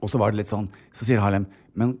 og så var det litt sånn, så sier Harlem,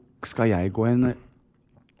 men skal jeg gå inn?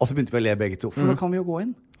 Og så begynte vi å le begge to, for da kan vi jo gå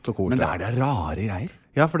inn. Men det det rare greier.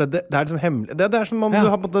 Ja, for det liksom hemmelig. Det som om du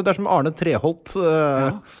har, det som Arne Treholt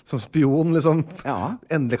som spion, liksom,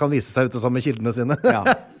 endelig kan vise seg ute sammen med kildene sine.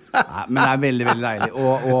 Nei, men det veldig, veldig deilig.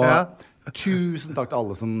 Og tusen takk til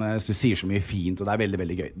alle som sier så mye fint, og det veldig,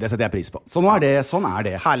 veldig gøy. Det setter jeg pris på. Sånn det.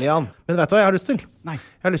 Herlig, Jan. Men vet du hva jeg har lyst til? Nei.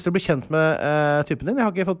 Jeg har lyst til å bli kjent med typen din. Jeg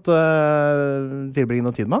har ikke fått tilbringe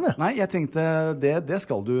noen tid med han. Nei, jeg tenkte, det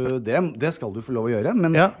skal du få lov å gjøre,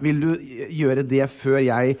 men vil du gjøre det før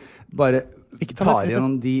jeg bare tar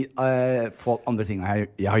gjennom de andre tingene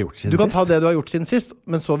jeg har gjort siden sist? Du kan ta det du har gjort siden sist,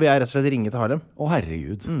 men så vil jeg rett og slett ringe til Harlem. Å,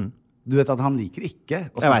 herregud. Du vet at han liker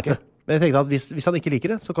ikke å snakke. Jeg vet det. Men jeg tenkte at hvis han ikke liker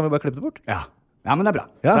det, så kan vi bare klippe det bort. Ja. Ja, men det bra.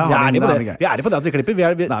 Ja, Da vi har er vi- på da det. har vi greit. Vi er på det at vi klipper.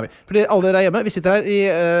 Fordi alle dere er hjemme. Vi sitter her i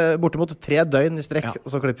bortimot 3 døgn i strekk, og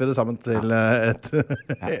så klipper vi det sammen til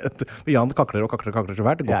Jan kakler og kakler så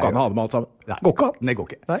fælt. Det går ikke an å ha det med alt sammen. Går ikke an. Det går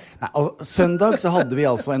ikke. Nei, altså, søndag så hadde vi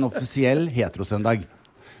altså en offisiell heterosøndag.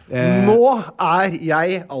 Nå er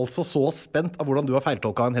jeg altså så spent av hvordan du har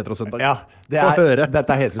feiltolka en heterosøndag. Ja, Få høre. dette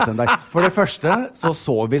er heterosøndag. For det første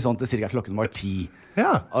så vi sånn til cirka klokken var 10.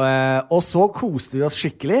 Ja. Og så koste vi oss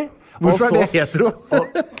skikkelig. Hvorfor er det hetero?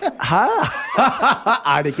 Hæ?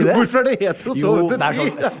 Er det ikke det? Hvorfor er det hetero så Jo, til det er,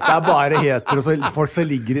 sånn, det er bare hetero, folk som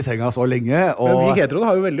ligger i senga så lenge. Og, Men vi heteroene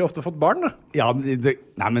har jo veldig ofte fått barn, da. ja,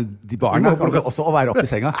 men de barna kan jo også være oppe i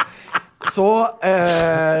senga. Så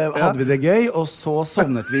hadde vi det gøy, og så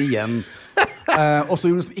sovnet vi igjen. Og så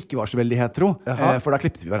gjorde vi som ikke var så veldig hetero, for da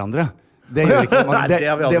klippte vi hverandre. Det gjør ikke man.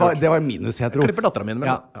 Det var minus hetero. Jeg klipper datteren min med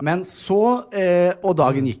det. Men så, og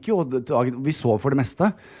dagen gikk jo, vi sov for det meste.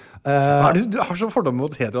 Du har så fordommer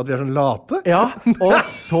mot hetero at vi er sånn late. Ja, og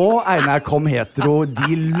så Einar kom hetero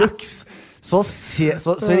de luxe. Så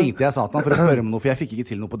ringte jeg Satan for å spørre om noe, for jeg fikk ikke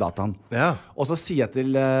til noe på dataen. Ja. Og så sier jeg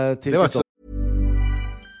til Det var så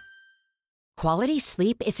Quality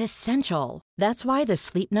sleep is essential. That's why the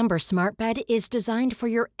Sleep Number Smart Bed is designed for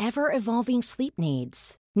your ever-evolving sleep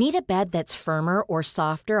needs. Need a bed that's firmer or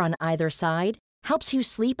softer on either side? Helps you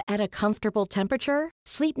sleep at a comfortable temperature?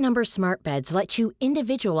 Sleep Number Smart Beds let you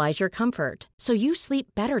individualize your comfort, so you sleep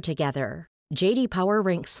better together. JD Power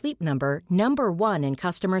ranks Sleep Number #1 in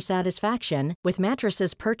customer satisfaction with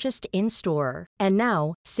mattresses purchased in-store. And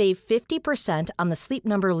now, save 50% on the Sleep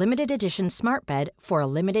Number Limited Edition Smart Bed for a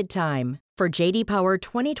limited time. For JD Power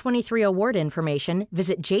 2023 award information,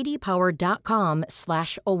 visit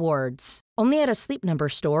jdpower.com/awards. Only at a Sleep Number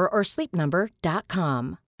store or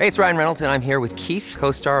sleepnumber.com. Hey, it's Ryan Reynolds, and I'm here with Keith,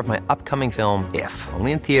 co-star of my upcoming film, If,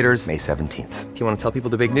 only in theaters May 17th. Do you want to tell people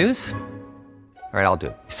the big news? All right, I'll do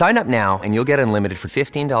it. Sign up now and you'll get unlimited for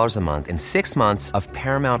 $15 a month and 6 months of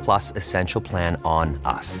Paramount Plus Essential Plan on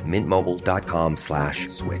us.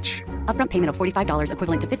 MintMobile.com/switch. Upfront payment of $45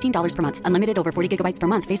 equivalent to $15 per month. Unlimited over 40 gigabytes per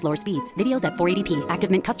month. Face lower speeds. Videos at 480p.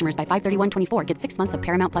 Active Mint customers by 531.24 get 6 months of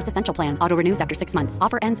Paramount Plus Essential Plan. Auto renews after 6 months.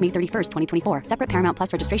 Offer ends May 31st, 2024. Separate Paramount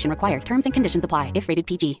Plus registration required. Terms and conditions apply if rated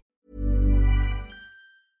PG.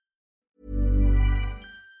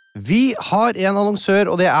 Vi har en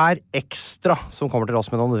annonsør, og det er Ekstra, som kommer til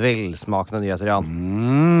oss med noen velsmakende nyheter, Jan.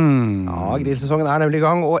 Ja, grillsesongen er nemlig i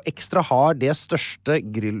gang, og Ekstra har det største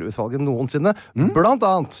grillutvalget noensinne. Blant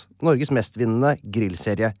annet Norges mestvinnende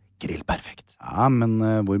grillserie Grillperfekt. Ja, men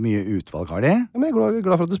hvor mye utvalg har de? Ja, men jeg er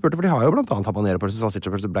glad for at du spurte, for de har jo blant annet habanero-pølse,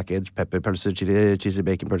 salsiccia-pølse, black edge, pepperpølse, chili, cheesy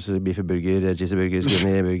bacon-pølse, beefy burger, cheesy burger,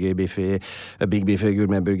 skinny burger, beefy, big beefy,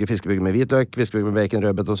 gourmetburger, fiskeburger med hvitløk, fiskeburger med bacon,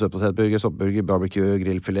 rødbet og søtpotetburger, soppburger, barbecue,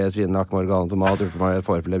 grillfilet, svinenakk, margan, tomat, urtemarmelade,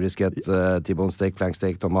 fårfilet, brisket, T-bone steak,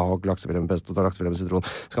 planksteak, tomahawk, laksefilet med pesto, laksefilet med sitron,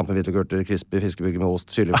 skamp med hvitløk, urter, crispy, fiskeburger med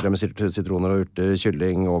ost, kyllingfilet med sitroner og urter,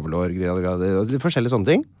 kylling, overlår, litt forskjellige sånne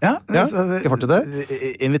ting. Ja, Skal jeg fortsette?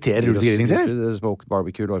 Inviterer du til grilling, sier? Smoked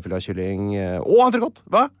barbecue, lårfilet av kylling og entrecôte.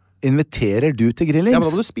 Hva? Inviterer du til grillings? Ja, men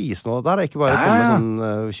da må du spise noe av det der, ikke bare komme med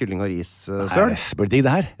sånn kylling og ris søl. Det blir digg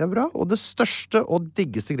det her. Det er bra. Og det største og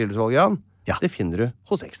diggeste grillutvalget, Jan, det finner du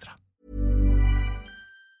hos Ekstra.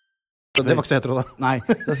 Det var ikke så hetero, da. Nei,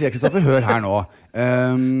 da sier jeg, Kristoffer, hør her nå.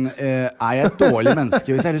 Er jeg et dårlig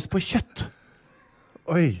menneske hvis jeg har lyst på kjøtt?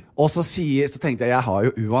 Oi. Og så tenkte jeg har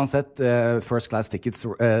jo uansett first class tickets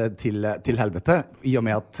til helvete, i og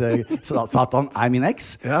med at Satan er min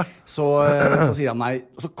eks. Ja. Så sier han nei.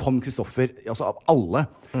 Og så kom Kristoffer, altså av alle,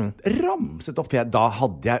 ramset opp. Da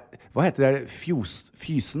hadde jeg, hva heter det,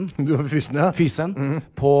 fysen? Du har fysen, ja. Fysen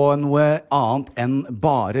på noe annet enn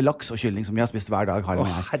bare laks og kylling som vi har spist hver dag.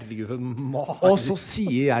 Herregud, for mat. Og så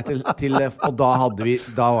sier jeg til og da var det,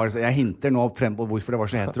 jeg hinter nå frem på hvorfor det var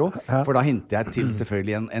så hetero, for da hinter jeg til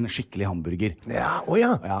selvfølgelig en skikkelig hamburger. Ja,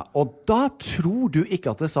 ja. Og da tror du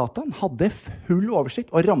ikke at Satan hadde full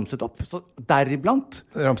oversikt og ramset opp, så deriblant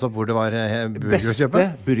ramset opp hvor det var burger å beste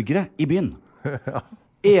kjøpe? burgere i byen.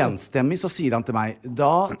 Enstemmig så sier han til meg,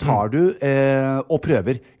 da tar du og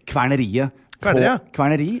prøver kverneriet.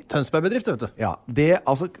 Kverneri. Tønsberg-bedrift, vet du. Ja,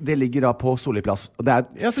 det ligger da på Solli plass. Og det er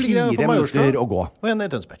 4 minutter å gå. Og en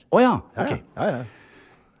i Tønsberg. Åja, ok. Ja.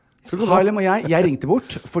 Harlem og jeg ringte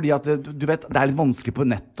bort, fordi at du vet, det er litt vanskelig på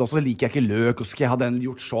nettet, og så liker jeg ikke løk, og så skal jeg ha den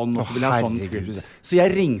gjort sånn, og så vil jeg ha sånn. Så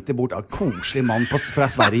jeg ringte bort av en koselig mann fra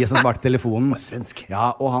Sverige som svarte telefonen. Svensk.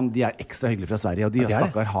 Ja, og de er ekstra hyggelige fra Sverige, og de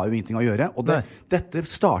stakkar har jo ingenting å gjøre. Og dette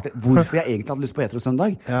startet, hvorfor jeg egentlig hadde lyst på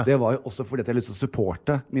Hetero-søndag, det var jo også fordi at jeg hadde lyst til å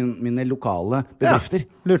supporte mine lokale bedrifter.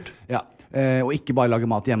 Ja, lurt. Ja. og ikke bare lage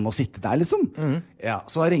mat hjemme og sitte der, liksom. Ja,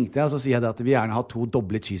 så da ringte jeg, og så sier jeg det at vi gjerne har 2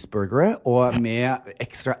 doble cheeseburgere, og med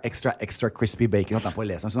extra crispy bacon at den på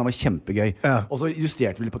leseren, så det var kjempegøy. Og så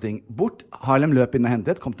justerte vi litt på ting. Bort, Harlem løp inn og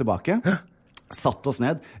hentet, kom tilbake. Satt oss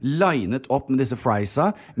ned, linet opp med disse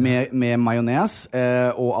friesa med majones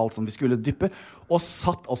og alt som vi skulle dyppe, og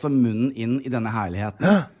satt også munnen inn i denne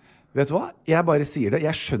herligheten. Vet du hva? Jeg bare sier det.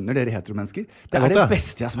 Jeg skjønner dere heteromennesker. Det er det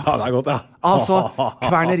beste jeg har smakt. Ja, det er godt, ja. Altså,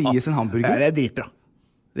 Kverneriet sin hamburger. Det er dritbra.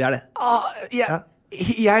 Det er det.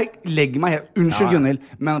 Jeg legger meg helt unnskyld, Gunnhild,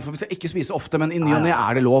 men for hvis jeg ikke spiser ofte, men i ny og ne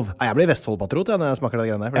er det lov. Jeg blir Vestfold-patriot når jeg smaker det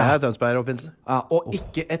greiene der, for det er Tønsberg-oppfinnelse. Og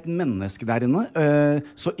ikke et menneske der inne.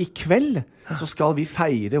 Så i kveld så skal vi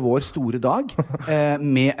feire vår store dag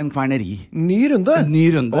med en kverneri. Ny runde?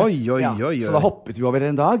 Oi. Så da hoppet vi over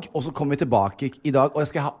en dag, og så kommer vi tilbake i dag, og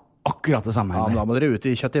jeg skal ha akkurat det samme. Ja, men da må dere ut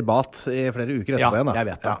i kjøtt i bat i flere uker etterpå igjen. Ja, jeg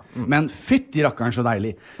vet det. Men fytti rakkeren så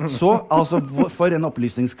deilig. Så, altså, for en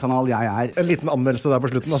opplysningskanal jeg er. En liten anmeldelse der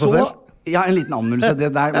på slutten av seg selv? Ja, en liten anmeldelse.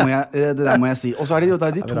 Det der må jeg si. Og så er det jo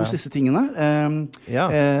de 2 siste tingene.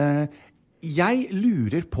 Jeg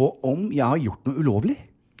lurer på om jeg har gjort noe ulovlig.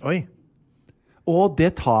 Oi. Og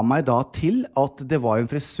det tar meg da til at det var en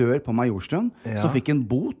frisør på Majorstuen som fikk en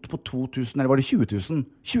bot på 2000, eller var det 20 000?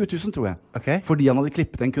 20 000, tror jeg. Okay. Fordi han hadde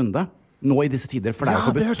klippet en kunde. Nå i disse tider, for det er jo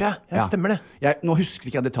forbudt. Ja, det hørte jeg. Ja, stemmer det. Nå husker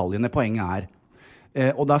ikke jeg detaljene. Poenget er.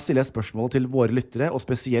 Og da stiller jeg spørsmålet til våre lyttere, og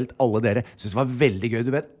spesielt alle dere. Synes det var veldig gøy.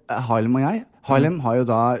 Du vet, Harlem og jeg. Harlem har jo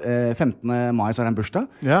da 15. mai så har han bursdag.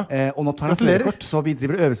 Og nå tar han førerkort, så vi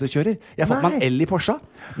driver øvelseskjører. Jeg har fått meg en L i Porsche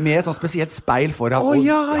med et sånt spesielt speil foran. Og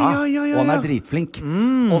han er dritflink.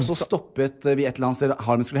 Og så stoppet vi et eller annet sted.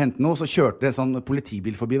 Harlem skulle hente noe, så kjørte det en sånn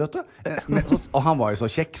politibil forbi, vet du. Og han var jo så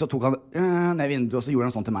kjekk, så tok han ned vinduet, og så gjorde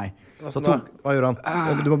han sånn til meg. Hva gjorde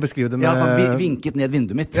han? Du må beskrive det med... Ja, så han vinket ned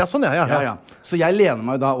vinduet mitt. Ja, sånn, ja. Så jeg lener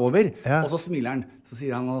meg jo da over, og så smiler han. Så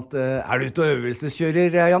sier han at, er du ute og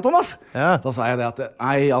øvelseskjører, Jan Thomas? Da sa jeg det at,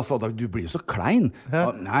 nei, altså, du blir jo så klein.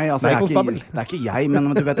 Nei, altså, det er ikke jeg,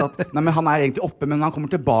 men du vet at, nei, men han er egentlig oppe, men når han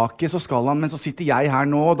kommer tilbake, så skal han, men så sitter jeg her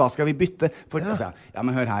nå, og da skal vi bytte. Ja,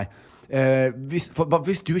 men hør her.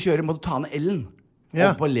 Hvis du kjører, må du ta ned L-en.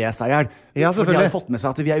 Og på leseier. For de har fått med seg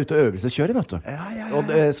at vi er ute og øvelseskjører, vet du. Og,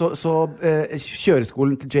 så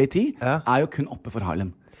kjøreskolen til JT er jo kun oppe for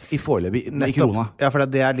Harlem. I foreløpig, i krona. Ja, for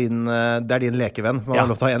det er din lekevenn. Man har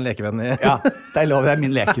lov til å ha en lekevenn i... Ja, det er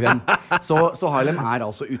min lekevenn. Så Harlem er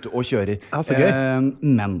altså ute og kjører. Ja, så gøy.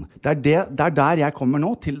 Men det er der jeg kommer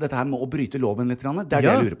nå, til dette her med å bryte loven litt. Det er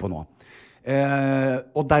det jeg lurer på nå.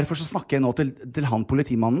 Og derfor så snakker jeg nå til han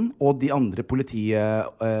politimannen og de andre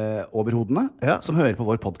politioverhodene som hører på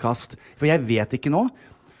vår podcast. For jeg vet ikke nå.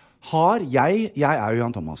 Jeg er jo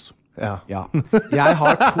Jan Thomas. Ja. Jeg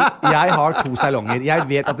har 2 salonger. Jeg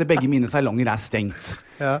vet at begge mine salonger er stengt.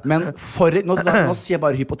 Men nå sier jeg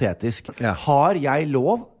bare hypotetisk. Har jeg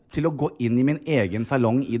lov til å gå inn i min egen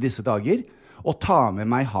salong i disse dager og ta med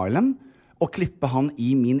meg Harlem og klippe han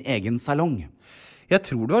i min egen salong? Jeg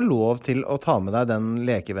tror du har lov til å ta med deg den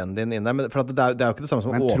lekevennen din inn der, for det er jo ikke det samme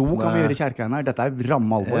som å åpne... Men tro kan vi gjøre i kjerkeien her. Dette er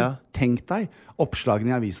ramme alvor. Tenk deg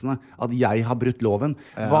oppslagene i avisene at jeg har brutt loven.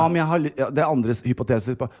 Hva om jeg har... Det andre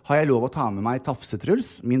hypoteser på. Har jeg lov å ta med meg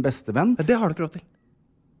Tafsetruls, min beste venn? Det har du ikke lov til.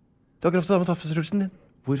 Du har ikke lov til å ta med Tafsetrulsen din.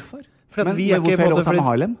 Hvorfor? Men hvorfor er det lov å ta med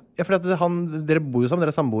Harlem? Ja, for dere bor jo sammen,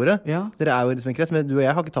 dere er samboere. Dere er jo liksom en krets, men du og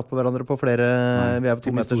jeg har ikke tatt på hverandre på flere... vi er på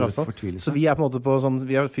 2 meters avstand. Så vi er på en måte på sånn...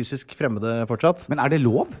 Vi er fysisk fremmede fortsatt. Men er det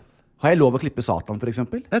lov? Har jeg lov å klippe Satan, for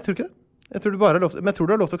eksempel? Jeg tror ikke det. Jeg tror du bare har lov til, men jeg tror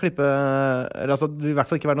du har lov til å klippe... Altså, det vil i hvert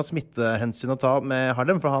fall ikke være noe smittehensyn å ta med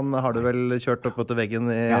Harlem, for han har du vel kjørt opp til veggen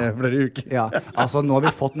i flere uker. Ja, altså nå har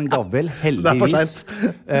vi fått en gavel, heldigvis.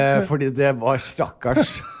 Fordi det var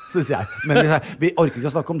stakkars... Synes jeg. Men vi orker ikke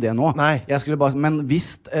å snakke om det nå. Men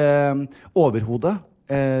hvis overhodet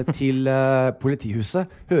til politihuset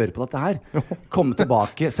hører på dette her, komme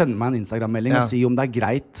tilbake, sende meg en Instagram-melding og si om det er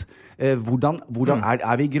greit. Hvordan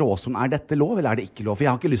er vi i gråsonen? Er dette lov, eller er det ikke lov? For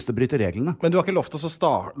jeg har ikke lyst til å bryte reglene. Men du har ikke lov til å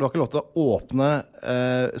åpne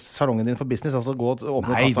salongen din for business, altså gå og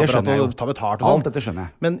åpne kassaapparat og ta betalt. Alt dette skjønner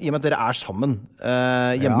jeg. Men i og med at dere er sammen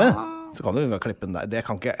hjemme, så kan du jo klippe den der. Det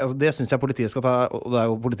synes jeg politiet skal ta, og det er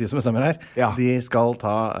jo politiet som bestemmer her. De skal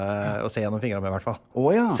ta og se gjennom fingrene med, i hvert fall.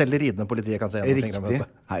 Selv det ridende politiet kan se gjennom fingrene med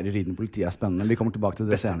dette. Her, ridende politiet er spennende. Vi kommer tilbake til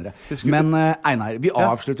det senere. Men Einar, vi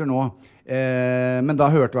avslutter nå. Men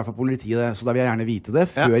da hørte i hvert fall politiet det, så da vil jeg gjerne vite det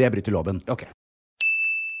før jeg bryter loven. Ok.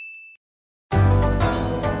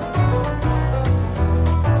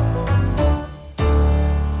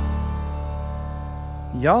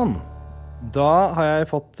 Jan, da har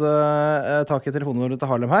jeg fått tak i telefonnummeret til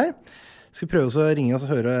Harlem her. Skal vi prøve å ringe oss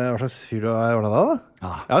og høre hva slags fyr du har ordnet da?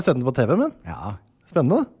 Ja. Jeg har sett den på TV, men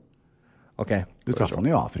spennende. Ok. Du traff han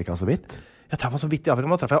jo i Afrika så vidt. Jeg traff han så vidt i Afrika,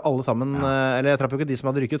 men da traff jeg alle sammen. Eller jeg traff jo ikke de som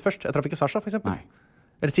hadde ryket ut først. Jeg traff ikke Sasha, for eksempel. Nei.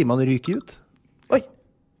 Eller sier man ryker ut? Oi,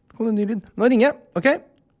 kom det en ny lyd. Nå ringer jeg, ok?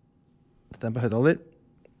 Dette er på høyttaler.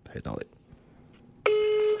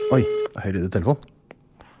 Oi, høy lyd i telefonen.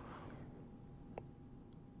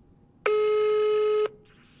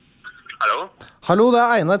 Hallo, det er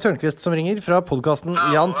Einar Tørnqvist som ringer fra podcasten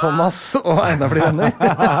Jan Thomas og Einar blir venner.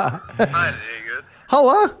 Herregud.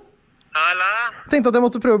 Halla! Halla. Tenkte at jeg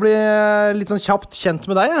måtte prøve å bli litt sånn kjapt kjent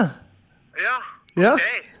med deg, Ja, Ja. ok.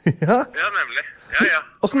 Ja. Ja, nemlig. Ja.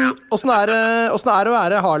 Åssen er det å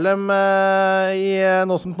være Harlem i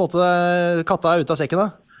nå som på en måte katta er ute av sekken da?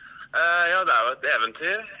 Ja, det er jo et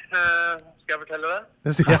eventyr. Skal jeg fortelle det?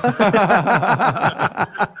 Det sier jeg.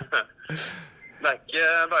 Det er ikke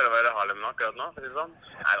bare å være Harlem nå akkurat nå, for å si det sånn.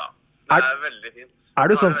 Neida, det er veldig fint. Er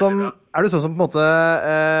du sånn som på en måte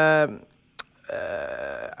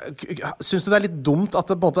synes du det er litt dumt at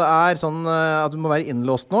det på en måte er sånn at du må være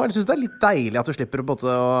innlåst nå, eller synes du det er litt deilig at du slipper på en måte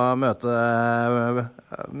å møte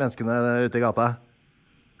menneskene ute i gata?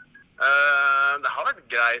 Det har vært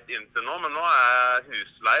greit inntil nå, men nå er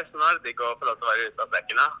husleie, så nå er det digg å få lov til å være ute av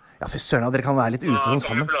sekkene. Ja, for søren, dere kan være litt ute sånn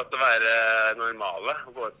sammen. Nå kan vi få lov til å være normale,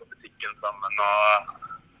 og gå ut på butikken sammen og...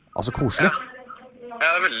 Altså koselig. Ja, det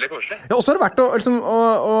er veldig koselig. Ja, og så har det vært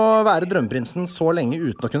å være drømmeprinsen så lenge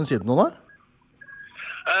uten å kunne si det noe da?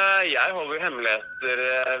 Jeg holder jo hemmeligheter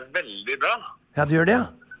veldig bra. Ja, du gjør det, ja.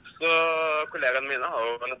 Så kollegaene mine har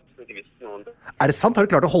jo nesten ikke visst noen. Er det sant? Har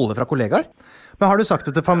du klart å holde det fra kollegaer? Men har du sagt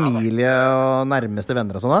det til familie og nærmeste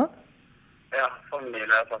venner og sånn da? Ja, familie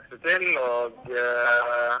har sagt det til, og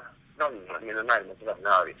mine nærmeste venner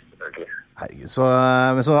har visst det selvfølgelig. Herregud,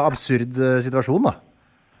 så absurd situasjon da.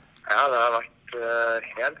 Ja, det har vært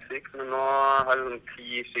helt sykt, men nå har jeg sånn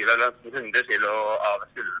 10 kilo, eller 100 kilo av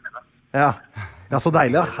skuldrene mine. Ja, så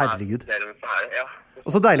deilig da, herregud. Ja.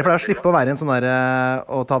 Og så deilig for deg å slippe å være en sånn der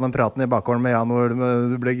og ta den praten i bakgården med Jan hvor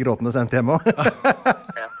du ble gråtende sendt hjemme også.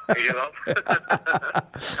 Ja, ikke sant?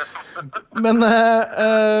 Men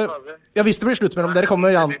ja, hvis det blir slutt mellom dere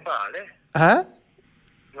kommer Jan. Hæ?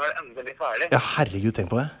 Nå er det endelig ferdig. Ja, herregud,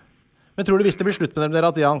 tenk på det. Men tror du hvis det blir slutt mellom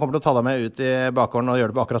dere at Jan kommer til å ta deg med ut i bakgården og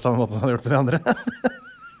gjøre det på akkurat samme måte som han har gjort med de andre?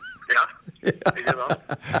 Ja, ikke sant?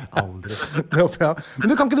 Aldri. Ja.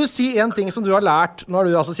 Men kan ikke du si en ting som du har lært? Nå har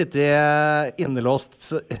du altså sittet innelåst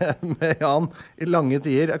med Jan i lange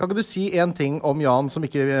tider. Kan ikke du si en ting om Jan som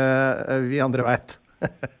ikke vi andre vet?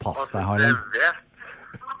 Pass deg, Harlem.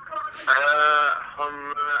 Han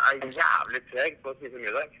er jævlig treg på å spise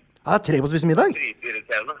middag. Han er treg på å spise middag?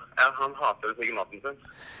 Dritirriterende. Ja, han hater å tygge maten sin.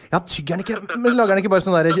 Ja, tygger han ikke, men lager han ikke bare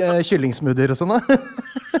sånne der kyllingsmudder og sånn da?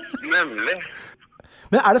 Nemlig.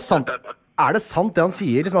 Men er det sant det han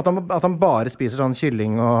sier, liksom at han bare spiser sånn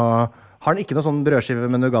kylling og har han ikke noe sånn brødskive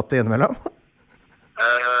med Nugatti innimellom? Jeg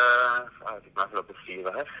vet ikke om jeg får lov til å si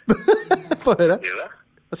det her. Få høre. Si det?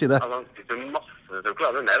 Si det. Altså, han spiser masse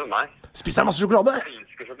sjokolade, mer enn meg. Spiser han masse sjokolade? Jeg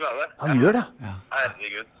elsker sjokolade. Han gjør det. Ja.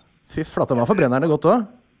 Herregud. Fy flate, man forbrenner det godt også.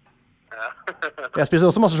 Ja. Jeg spiser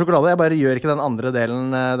også masse sjokolade, jeg bare gjør ikke den andre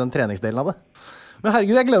delen, den treningsdelen av det. Men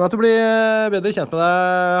herregud, jeg gleder meg til å bli bedre kjent med deg,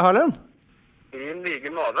 Harlem. I like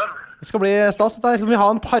måte. Det skal bli stas dette her. Vi har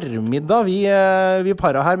en parmiddag. Vi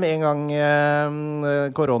parer her med en gang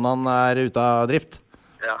koronaen er ute av drift.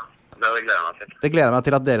 Ja, det gleder jeg meg til. Det gleder jeg meg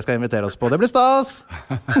til at dere skal invitere oss på. Det blir stas!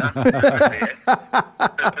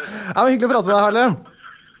 Ja, men hyggelig å prate med deg, Harlem.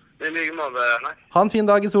 I like måte, nei. Ha en fin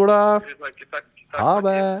dag i sola. Takk. Ha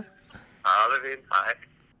det. Ja, det er fint. Hei.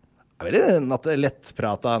 Det er veldig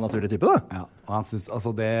lettprata, naturlig type, da. Ja, og han synes,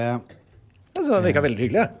 altså det... Altså, det virker veldig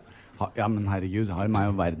hyggelig. Ja, men herregud, Harlem er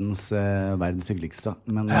jo verdens hyggeligste.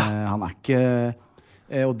 Men han er ikke...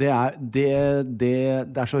 Og det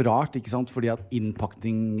er så rart, ikke sant? Fordi at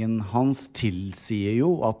innpakningen hans tilsier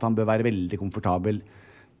jo at han bør være veldig komfortabel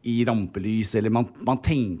i rampelys, eller man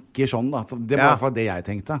tenker sånn da. Det var i hvert fall det jeg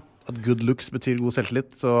tenkte. At good looks betyr god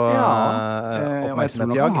selvtillit, så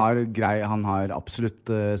oppmerksomhetsjag. Han har absolutt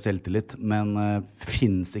selvtillit, men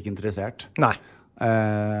finnes ikke interessert. Nei.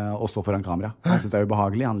 Og stå foran kamera. Han synes det er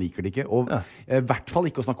ubehagelig, han liker det ikke. Og i hvert fall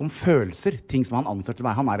ikke å snakke om følelser, ting som han anser til å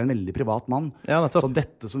være. Han er en veldig privat mann. Ja, så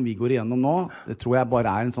dette som vi går igjennom nå, det tror jeg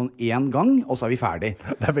bare er en sånn en gang, og så er vi ferdig.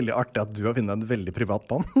 Det er veldig artig at du har funnet en veldig privat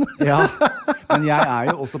mann. Ja, men jeg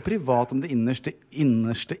er jo også privat om det innerste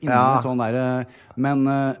sånn der. Men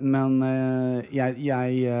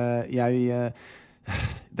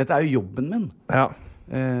dette er jo jobben min. Ja.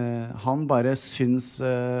 Han bare syns,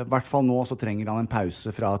 i hvert fall nå så trenger han en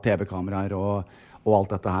pause fra TV-kameraer og og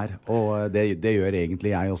alt dette her. Og det gjør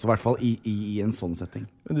egentlig jeg også, I hvert fall i en sånn setting.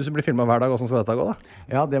 Men du som blir filmet hver dag, hvordan skal dette gå da?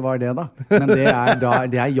 Ja, det var det da. Men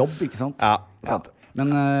det er jobb, ikke sant? Ja, sant.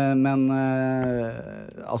 Men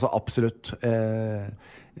altså absolutt...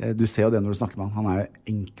 Du ser jo det når du snakker med han. Han er jo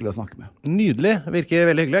enkel å snakke med. Nydelig, virker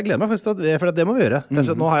veldig hyggelig. Jeg gleder meg faktisk til for det må vi gjøre.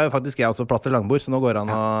 Nå har jeg faktisk også plass til langbord, så nå går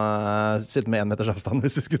han å sitte med 1 meters avstand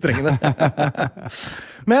hvis du skulle trenge det.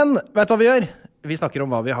 Men vet du hva vi gjør? Vi snakker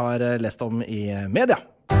om hva vi har lest om i media.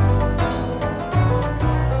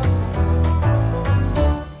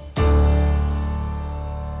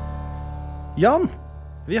 Jan,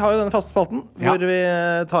 vi har jo denne faste spalten hvor vi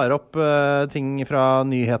tar opp ting fra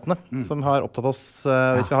nyhetene som har opptatt oss.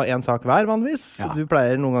 Vi skal ha en sak hver vanligvis. Du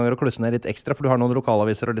pleier noen ganger å klusse ned litt ekstra, for du har noen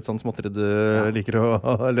lokalaviser og litt sånn småtteri du liker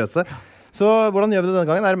å lese. Så hvordan gjør vi det denne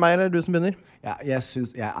gangen? Er det meg eller du som begynner? Ja, jeg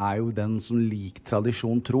er jo den som liker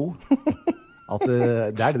tradisjon tro. At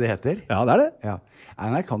det er det heter. Ja, det er det. Ja.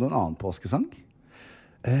 Nei, kan du en annen påskesang?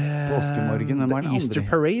 Påskemorgen, hvem var den andre? Easter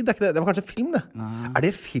Parade, det var kanskje film det? Nei. Er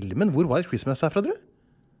det filmen Hvor White Christmas er fra, tror du?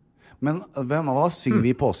 Men hva synger vi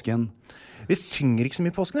I påsken? Vi synger ikke så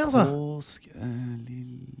mye påsken, altså.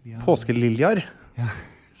 Påskeliljar. Ja.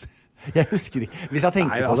 Jeg husker ikke. Hvis jeg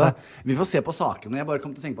tenker på det, vi får se på sakene. Jeg bare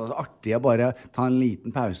kom til å tenke på det så artig. Jeg bare tar en liten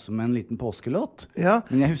pause med en liten påskelåt. Ja.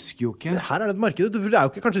 Men jeg husker jo ikke. Her er det et marked. Det er jo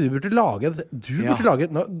ikke, kanskje du burde lage det.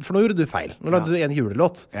 For nå gjorde du feil. Nå lagde du en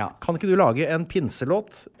julelåt. Ja. Kan ikke du lage en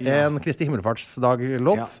pinselåt, en Kristi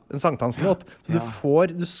himmelfartsdag-låt, en sankthanslåt? Så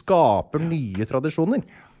du skaper nye tradisjoner.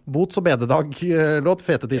 Bots- og bededag-låt,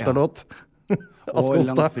 fetetirsdag-låt. Og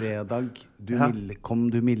langfredag, kom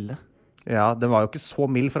du milde. Ja, den var jo ikke så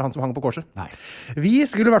mild for han som hang på korset. Nei. Vi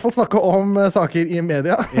skulle I hvert fall snakke om saker I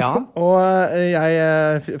media. Ja. Og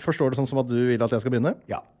jeg forstår det sånn som at du vil at jeg skal begynne.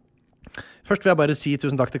 Ja. Først vil jeg bare si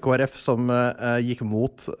tusen takk til KrF som gikk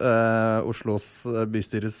mot Oslos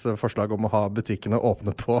bystyres forslag om å ha butikkene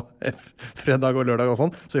åpne på fredag og lørdag og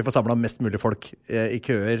sånn, så vi får samlet mest mulig folk I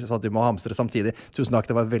køer, så at de må hamstre samtidig. Tusen takk,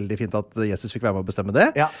 det var veldig fint at Jesus fikk være med å bestemme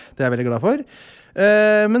det. Ja. Det jeg veldig glad for.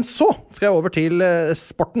 Men så skal jeg over til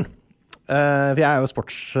sporten. Vi jo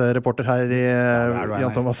sportsreporter her I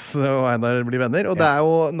Jan Thomas og Einar blir venner, og det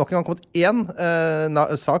jo nok en gang kommet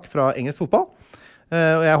en sak fra engelsk fotball,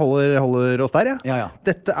 og jeg holder oss der, ja. Ja.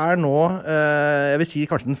 Dette nå, jeg vil si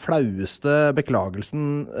kanskje den flaueste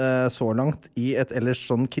beklagelsen så langt I et ellers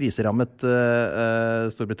sånn kriserammet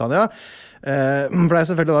Storbritannia. For det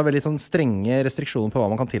selvfølgelig da veldig sånn strenge restriksjoner på hva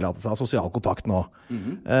man kan tillate seg av sosial kontakt nå.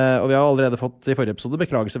 Og vi har allerede fått I forrige episode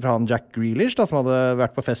beklagelse fra han Jack Grealish da, som hadde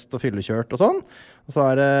vært på fest og fyllekjørt og sånn. Og så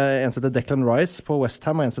det en som heter Declan Rice på West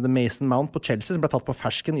Ham og en som heter Mason Mount på Chelsea som ble tatt på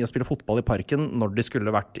fersken I å spille fotball I parken når de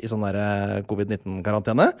skulle vært I sånn der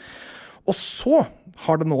covid-19-karantene. Og så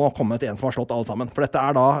har det nå kommet en som har slått alle sammen. For dette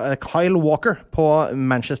da Kyle Walker på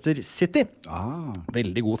Manchester City.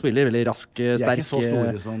 Veldig god spiller, veldig rask, sterk. De ikke så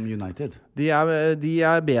store som United. De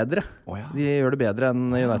bedre. De gjør det bedre enn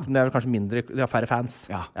United. De vel kanskje mindre, de har færre fans.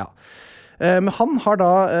 Ja. Men han har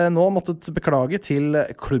da nå måttet beklage til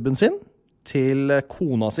klubben sin, til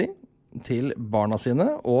kona si, til barna sine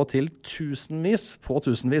og til tusenvis,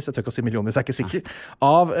 jeg tør ikke å si millionvis, jeg ikke sikker,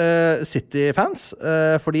 av City-fans,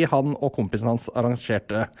 fordi han og kompisen hans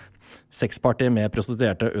arrangerte sexparty med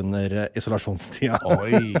prostituerte under isolasjonstida.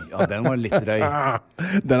 Oi, ja, den var litt røy.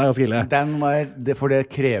 Den ganske ille. For det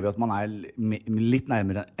krever at man litt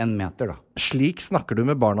nærmere en meter da. Slik snakker du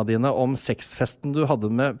med barna dine om sexfesten du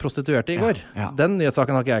hadde med prostituerte I går. Ja. Den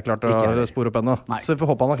nyhetssaken har ikke jeg klart å spore opp ennå. Så vi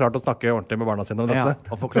får håpe han har klart å snakke ordentlig med barna sine om dette.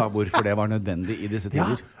 Ja, og forklare hvorfor det var nødvendig I disse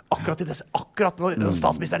tider. Ja, akkurat når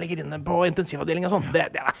statsministeren ligger inne på intensivavdelingen og sånn.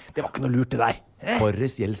 Det var ikke noe lurt til deg.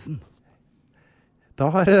 Boris Jeltsin. Da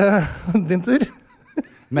var din tur.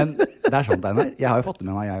 Men det sånt, Einar. Jeg har jo fått det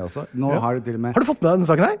med meg, jeg også. Nå har du til og med... Har du fått med deg denne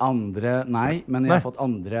saken her? Nei, men jeg har fått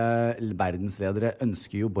andre verdensledere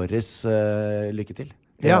ønsker jo Boris lykke til.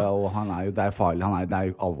 Ja. Og det farlig, det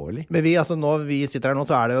jo alvorlig. Men når vi sitter her nå,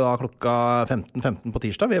 så det jo da klokka 15 på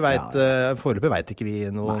tirsdag. Foreløpig vet ikke vi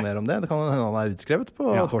noe mer om det. Det kan hende han utskrevet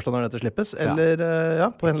på torsdag når dette slippes, eller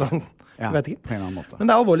på en eller annen, jeg vet ikke. På en eller annen måte. Men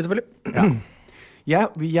det alvorlig selvfølgelig. Ja.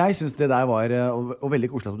 Jeg synes det der var og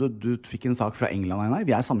veldig koselig at du fikk en sak fra England, Einar.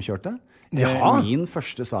 Vi samkjørte. Min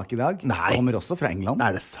første sak I dag kommer også fra England.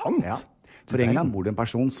 Det sant? Ja. For England bor det en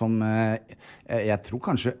person som jeg tror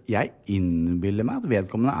kanskje, jeg innbiller meg at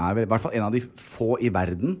vedkommende I hvert fall en av de få I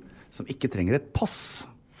verden som ikke trenger et pass.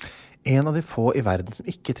 En av de få I verden som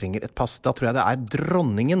ikke trenger et pass. Da tror jeg det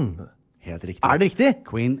dronningen. Helt riktig. Det riktig?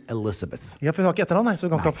 Queen Elizabeth. Ja, for vi har ikke etternavn, så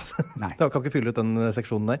vi kan ikke fylle ut den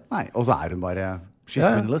seksjonen der. Nei, og så hun bare She's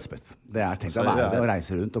Queen Elizabeth. Det tenkt å være det, å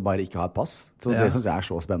reise rundt og bare ikke ha et pass. Så det synes jeg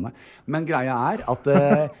så spennende. Men greia at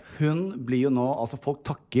hun blir jo nå, altså folk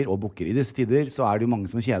takker og bukker. I disse tider så det jo mange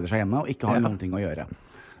som kjeder seg hjemme og ikke har noen ting å gjøre.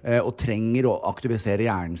 Og trenger å aktivisere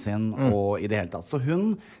hjernen sin og i det hele tatt. Så hun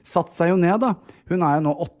satt seg jo ned da. Hun jo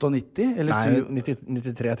nå 98, eller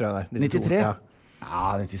 93 tror jeg det 92, 93? Ja,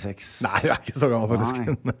 96. Nei, hun ikke så gammel faktisk.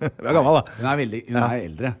 Hun gammel da. Hun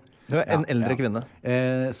eldre. Hun en eldre kvinne.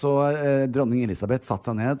 Så dronning Elisabeth satt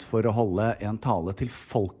seg ned for å holde en tale til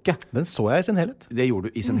folket. Den så jeg i sin helhet. Det gjorde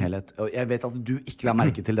du i sin helhet. Og jeg vet at du ikke la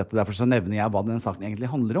merke til dette, derfor så nevner jeg hva den saken egentlig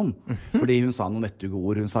handler om. Fordi hun sa noen vettuge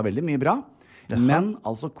ord, hun sa veldig mye bra. Men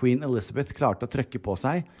altså Queen Elizabeth klarte å trykke på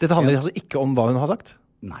seg. Dette handler altså ikke om hva hun har sagt?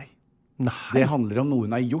 Nei. Det handler om noe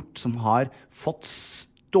hun har gjort som har fått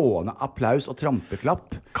stående applaus og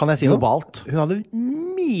trampeklapp globalt. Hun hadde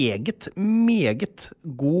meget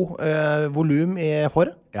god volum i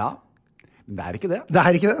håret. Ja, men det ikke det. Det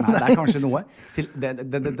ikke det? Nei, det kanskje noe.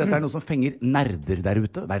 Dette noe som fenger nerder der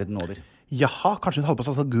ute, verden over. Jaha, kanskje hun hadde på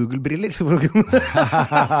seg sånn Google-briller? Hun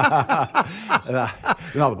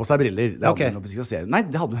hadde på seg briller. Nei,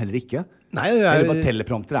 det hadde hun heller ikke. Nei,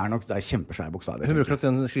 teleprompter nok kjempesvære bokstaver. Hun bruker nok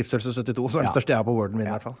den skriftstørrelse 72, som den største jeg har på Worden min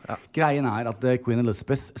i hvert fall. Ja. Greien at Queen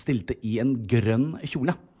Elizabeth stilte i en grønn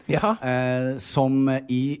kjole. Som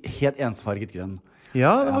i helt ensfarget grønn.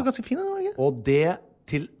 Ja, det var ganske fin. Og det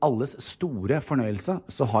til alles store fornøyelse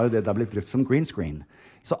så har jo det da blitt brukt som green screen.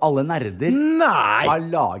 Så alle nerder har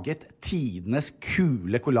laget tidenes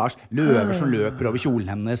kule collage, løver som løper over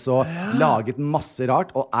kjolen hennes og laget masse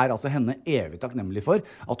rart, og altså henne evig takknemlig for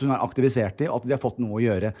at hun har aktivisert det, og at de har fått noe å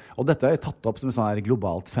gjøre. Og dette tatt opp som et sånn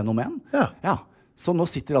globalt fenomen. Ja. Så nå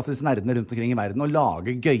sitter altså disse nerdene rundt omkring i verden og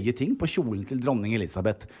lager gøye ting på kjolen til dronning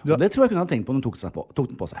Elisabeth. Og det tror jeg hun hadde tenkt på når hun tok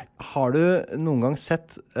den på seg. Har du noen gang sett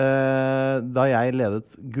da jeg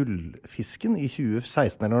ledet Gullfisken i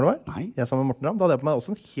 2016 eller når det var? Nei. Jeg sammen med Morten Ramm, da hadde jeg på meg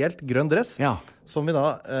også en helt grønn dress som vi da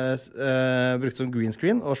brukte som green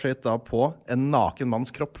screen og skjøt da på en naken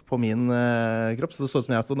manns kropp på min kropp, så det så ut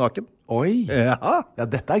som jeg stod naken. Oi! Ja,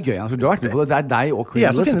 dette gøy. Altså, du har vært med på det. Det deg og Queen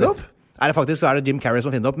Elizabeth. Jeg som finner det opp. Så det Jim Carrey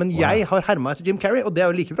som finner det opp. Men jeg har hermet etter Jim Carrey, og det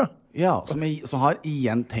jo like bra. Ja, så har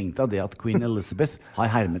igjen tenkt av det at Queen Elizabeth har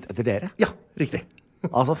hermet etter dere. Ja, riktig.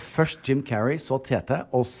 Altså først Jim Carrey, så TT,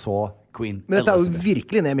 og så Queen Men dette Elizabeth. Jo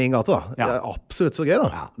virkelig ned min gate da. Ja. Det absolutt så gøy da.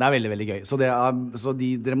 Ja, det veldig, veldig gøy. Så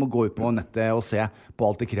dere må gå ut på nettet og se på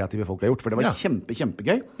alt det kreative folk har gjort, for det var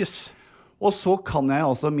kjempegøy. Yes. Og så kan jeg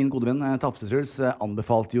også, min gode venn Tafse Truls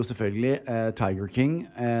anbefalte jo selvfølgelig Tiger King,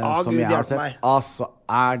 som jeg har sett. Altså,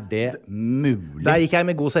 det mulig? Der gikk jeg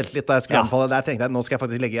med god selvtillit da jeg skulle anbefale. Der tenkte jeg, nå skal jeg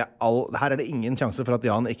faktisk legge her det ingen sjanse for at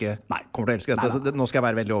Jan ikke kommer til å elske dette. Så nå skal jeg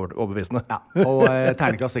være veldig overbevisende. Ja, og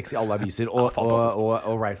terningklass 6 i alle aviser,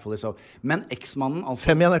 og rightfully so. Men eksmannen, altså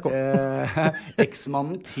 5 i NRK.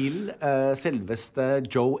 Eksmannen til selveste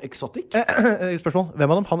Joe Exotic. Spørsmål, hvem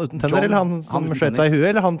av dem? Han uten tenner, eller han som skjøt seg i huet,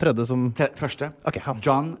 eller han tredje som... Første.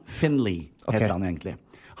 John Finley heter han egentlig.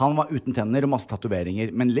 Han var uten tenner og masse tatoveringer,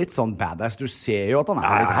 men litt sånn badass. Du ser jo at han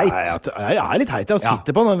litt heit. Ja, litt heit. Han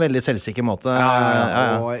sitter på en veldig selvsikker måte.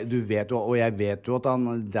 Og du vet jo, og jeg vet jo at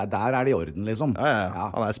han, der det i orden, liksom.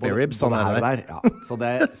 Han spare ribs.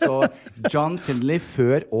 Så John Finley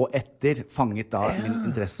før og etter fanget da min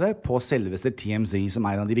interesse på selveste TMZ, som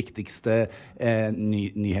en av de viktigste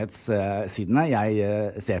nyhetssidene jeg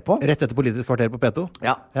ser på. Rett etter Politisk kvarter på P2?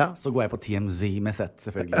 Ja, så går jeg på TMZ med Z,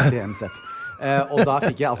 selvfølgelig. TMZ. Og da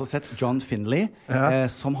fikk jeg altså sett John Finley,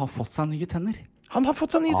 som har fått seg nye tenner. Han har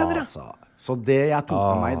fått seg nye tenner, Så det jeg tok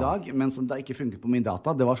på meg i dag, men som da ikke funket på min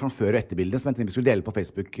data, det var sånn før- og etterbildet som jeg tenkte vi skulle dele på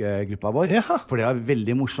Facebook-gruppa vår. For det var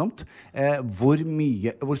veldig morsomt. Hvor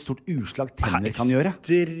stort utslag tenner kan gjøre.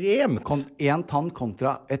 Ekstremt! En tann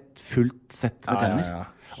kontra et fullt sett med tenner.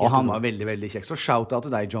 Og han var veldig, veldig kjekk. Så shout-out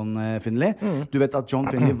til deg, John Finley. Du vet at John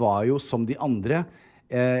Finley var jo som de andre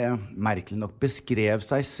merkelig nok beskrev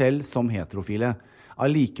seg selv som heterofile.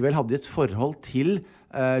 Allikevel hadde de et forhold til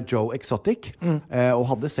Joe Exotic og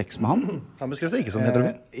hadde sex med han. Han beskrev seg ikke som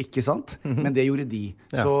heterofil. Ikke sant? Men det gjorde de.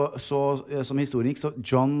 Så som historien gikk, så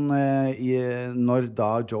John, når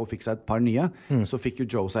da Joe fikk seg et par nye, så fikk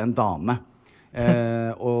jo Joe seg en dame.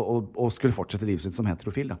 Og skulle fortsette livet sitt som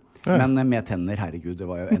heterofil da. Men med tenner, herregud, det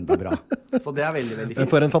var jo enda bra. Så det veldig, veldig fint.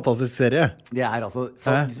 For en fantastisk serie. Det altså,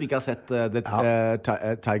 hvis vi ikke har sett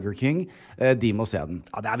Tiger King, de må se den.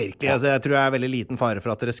 Ja, det virkelig, altså, jeg tror det veldig liten fare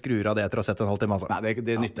for at dere skrur av det etter å ha sett en halvtime, altså. Nei,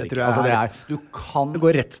 det nytter ikke. Altså, du kan... Det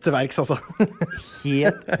går rett til verks, altså.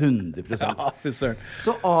 Helt 100%.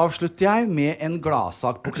 Så avslutter jeg med en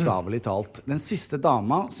gladsak, bokstavelig talt. Den siste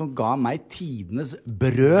dama som ga meg tidenes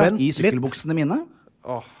brød i sykkelbuksene mine.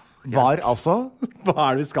 var altså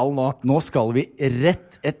Hva det vi skal nå? Nå skal vi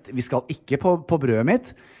vi skal ikke på brødet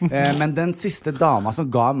mitt, men den siste dama som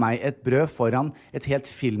ga meg et brød foran et helt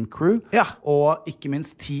filmcrew, og ikke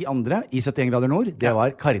minst 10 andre i 71 grader nord, det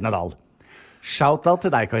var Karina Dahl. Shout-out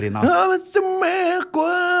til deg, Karina. Jeg har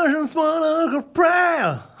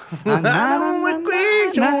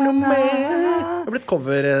blitt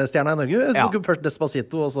coverstjerna i Norge. Først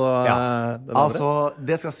Despacito, og så altså,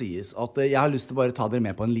 det skal sies at jeg har lyst til å bare ta dere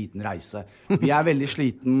med på en liten reise. Vi er veldig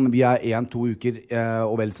sliten. Vi er 1-2 uker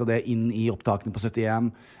og vel så det inn i opptakene på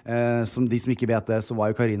 71. Som de som ikke vet det, så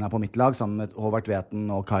var jo Karina på mitt lag sammen med Håvard Tveten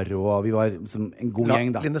og Karo, og vi var som en god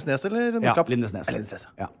gjeng da. Lindesnes eller Nordkapp? Ja, Lindesnes.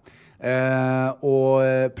 Ja. Og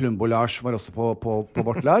Plumbo Lars var også på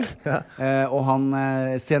vårt lag. Og han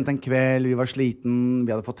sent en kveld, vi var sliten, vi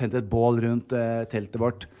hadde fått tent et bål rundt teltet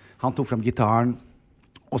vårt. Han tok frem gitaren,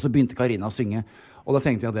 og så begynte Karina å synge. Og da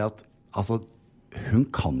tenkte jeg det at altså, hun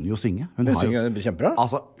kan jo synge. Hun synger kjempebra.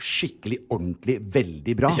 Altså skikkelig, ordentlig,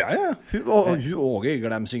 veldig bra. Ja. Åge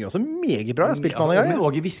Glem synger også meget bra. Jeg har spilt med han en gang. Men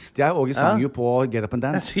Åge visste jeg. Åge sang jo på Get Up and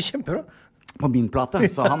Dance. Jeg synger kjempebra. På min plate,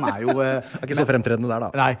 så han er jo er ikke så fremtredende der da.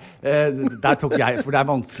 Nei, der tok jeg, for det er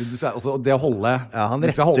vanskelig også, det å holde du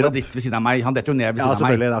skal holde ditt ved siden av meg. Han detter jo ned ved siden av meg. Ja,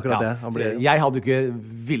 selvfølgelig, det er akkurat det. Jeg hadde jo ikke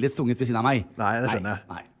villet sunget ved siden av meg. Nei, det skjønner jeg.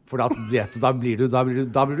 Nei. For da blir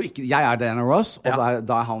du ikke. Jeg er Diana Ross, og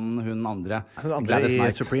da er hun andre Gladys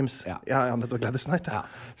Knight. Supremes. Ja, han heter Gladys Knight. Ja.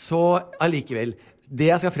 Så allikevel,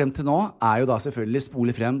 det jeg skal frem til nå er jo da selvfølgelig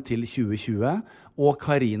spole frem til 2020. Og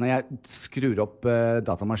Karina, jeg skrur opp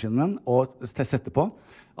datamaskinen min og setter på.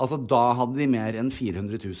 Altså, da hadde de mer enn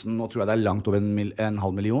 400 000, og tror jeg det er langt over en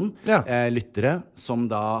halv million lyttere som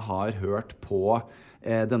da har hørt på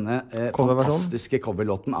denne fantastiske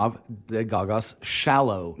coverlåten av The Gagas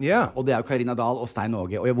Shallow. Og det er jo Karina Dahl og Stein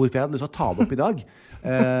Åge. Og hvorfor jeg hadde lyst til å ta det opp i dag,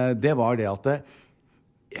 det var det at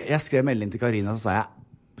jeg skrev melding til Karina, så sa jeg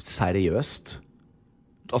seriøst.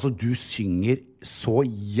 Altså, du synger så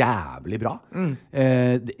jævlig bra.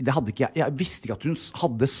 Det hadde ikke jeg visste ikke at hun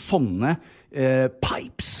hadde sånne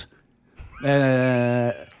pipes.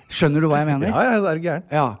 Skjønner du hva jeg mener? Ja, det er gæren.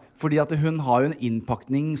 Ja, fordi at hun har jo en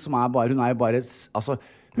innpakning som er bare, hun er jo bare altså,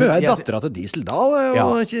 hun er datteren til Diesel Dahl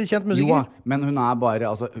og kjent musiker. Jo, men hun er bare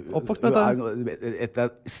altså,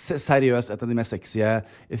 seriøst et av de mest sexy,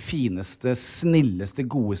 fineste, snilleste,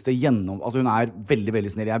 godeste altså hun er veldig,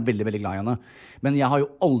 veldig snill. Jeg er veldig, veldig glad i henne. Men jeg har jo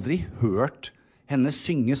aldri hørt henne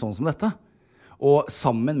synge sånn som dette. Og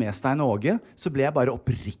sammen med Stein Åge så ble jeg bare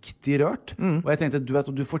oppriktig rørt. Og jeg tenkte,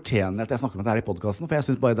 du fortjener at jeg snakker om dette her i podcasten, for jeg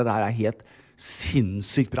synes bare det der er helt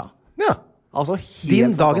sinnssykt bra. Ja. Altså,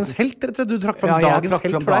 din dagens helt, rett og slett. Du trakk fram dagens helt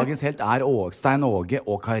for deg. Dagens helt er Stein Åge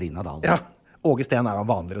og Karina Dahl. Ja, Åge Steen er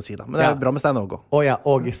vanligere å si da. Men det er bra med Stein Åge.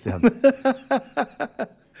 Åge Steen.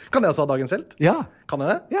 Kan jeg også ha dagens helt? Ja. Kan jeg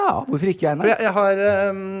det? Ja, hvorfor ikke jeg? Jeg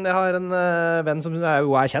har en venn som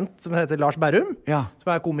er kjent, som heter Lars Berrum,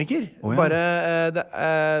 som er komiker. Bare, det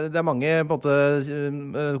er mange på en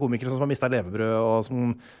måte, komikere som har mistet levebrød, og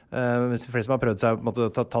som, flere som har prøvd seg på en måte,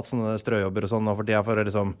 tatt sånne strøjobber og sånn, og for tida for å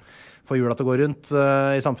liksom, få hjula til å gå rundt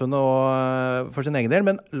i samfunnet og for sin egen del.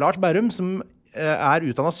 Men Lars Berrum, som er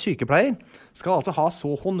utdannet sykepleier, skal altså ha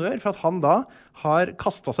så honnør for at han da har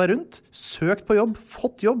kastet seg rundt, søkt på jobb,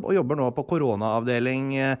 fått jobb, og jobber nå på koronaavdeling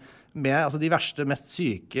med altså, de verste, mest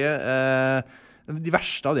syke de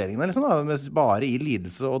verste avdelingene liksom, da, bare i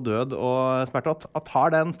lidelse og død og smerte, at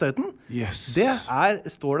tar den støyten. Det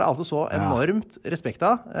står det altså så enormt respekt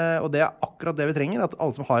av, og det er akkurat det vi trenger, at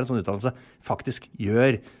alle som har en sånn utdannelse faktisk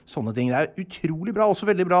gjør sånne ting. Det er utrolig bra, også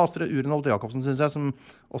veldig bra Astrid Urenholt Jacobsen, synes jeg, som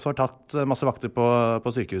også har tatt masse vakter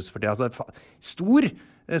på sykehus for det. Altså, stor!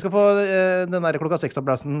 Jeg skal få den der klokka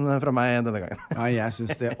 6-applausen fra meg denne gangen. Ja, jeg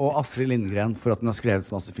synes det. Og Astrid Lindgren for at hun har skrevet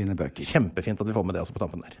så masse fine bøker. Kjempefint at vi får med det også på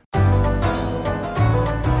tampen der.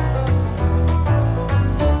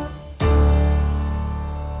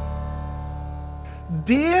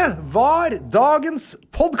 Det var dagens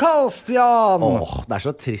podcast, Jan! Det er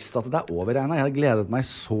så trist at det er over, Einar. Jeg har gledet meg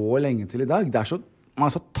så lenge til i dag. Det er så, man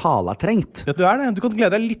er så talatrengt. Du er det. Du kan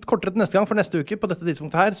glede deg litt kortere til neste gang, for neste uke på dette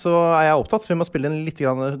tidspunktet her, så er jeg opptatt, så vi må spille den litt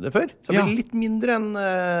grann før. Så det blir litt mindre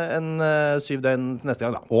enn 7 døgn til neste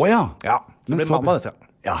gang, da. Ja. Ja, så blir mamma neste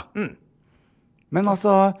gang. Ja. Men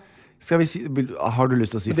altså... Skal vi si, har du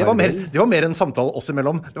lyst til å si det var mer en samtale oss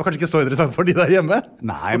imellom. Det var kanskje ikke så interessant for de der hjemme.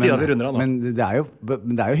 Nei, men det er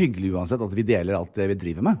jo hyggelig uansett at vi deler alt det vi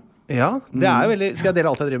driver med. Ja, det er jo veldig... Skal jeg dele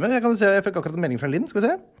alt jeg driver med? Jeg fikk akkurat en melding fra Linn, skal vi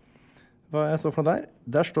se. Hva jeg står for noe der?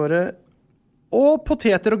 Der står det... Og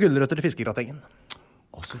poteter og gulrøtter i fiskegratengen.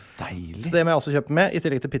 Så deilig. Så det må jeg også kjøpe med, i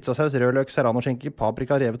tillegg til pizzasaus, rødløk, serrano-skinke,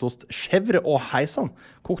 paprika, revet ost, chèvre og heisan.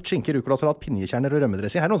 Kokt skinke, rucolasalat, pinjekjerner og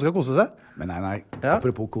rømmedressing. Her er noen som skal kose seg. Men nei,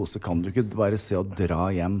 apropos kose, kan du ikke bare se og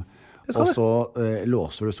dra hjem, og så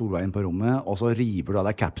låser du Solveien på rommet, og så river du av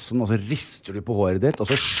deg capsen, og så rister du på håret ditt, og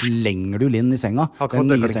så slenger du Linn i senga. Har ikke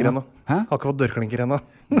fått dørklinker ennå. Har ikke fått dørklinker ennå.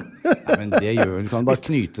 Nei, men det gjør du. Du kan bare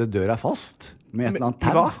knyte døra fast med et eller annet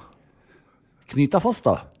tau. Hva? Knyt deg fast,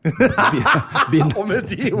 da. Bind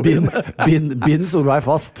Solveig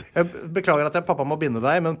fast. Jeg beklager at pappa må binde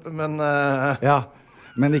deg, men Ja,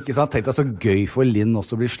 men ikke sant. Tenk deg så gøy for Linn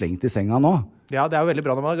også å bli slengt i senga nå. Ja, det er jo veldig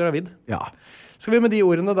bra når man er gravid. Ja. Skal vi med de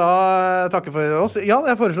ordene da takke for oss? Ja,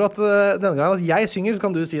 jeg foreslår at denne gangen at jeg synger, så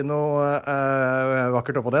kan du si noe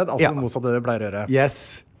vakkert oppå det. Alt det motsatt det du pleier å gjøre.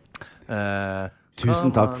 Yes.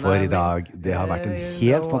 Tusen takk for i dag. Det har vært en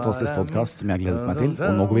helt fantastisk podcast som jeg har gledet meg til.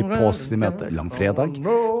 Og nå går vi påske i møte. Langfredag,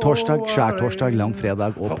 torsdag, skjærtorsdag,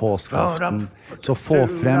 langfredag og påskeaften. Så få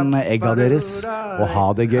frem egga deres, og ha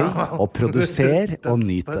det gøy, og produser og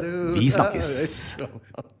nyte. Vi snakkes!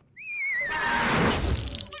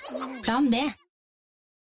 Plan B.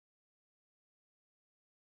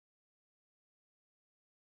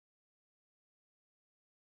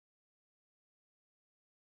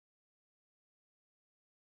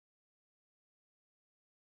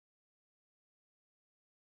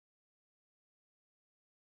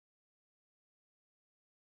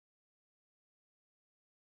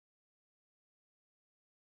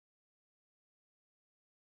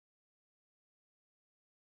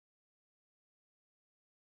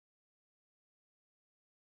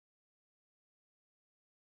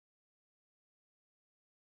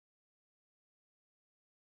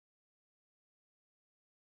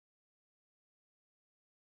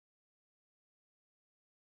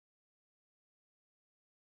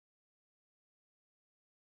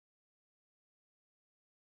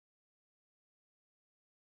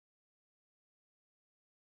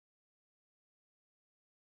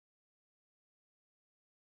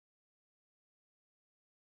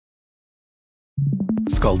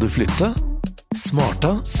 Skal du flytte?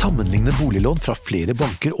 Smarta sammenligner boliglån fra flere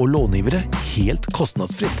banker og långivere helt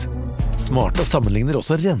kostnadsfritt. Smarta sammenligner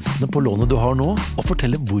også rentene på lånet du har nå, og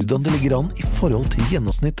forteller hvordan det ligger an i forhold til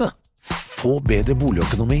gjennomsnittet. Få bedre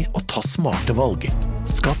boligøkonomi og ta smarte valg.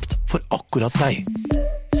 Skapt for akkurat deg.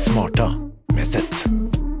 Smarta med Z.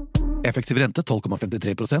 Effektiv rente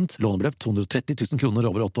 12,53%, lånebeløp 230 000 kroner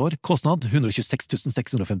over 8 år, kostnad 126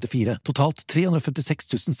 654, totalt 356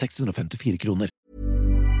 654 kroner.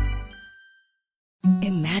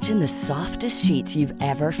 Imagine the softest sheets you've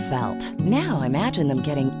ever felt. Now imagine them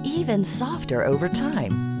getting even softer over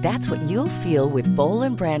time. That's what you'll feel with Boll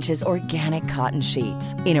 & Branch's organic cotton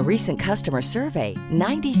sheets. In a recent customer survey,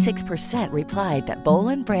 96% replied that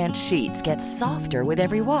Boll & Branch sheets get softer with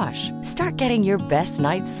every wash. Start getting your best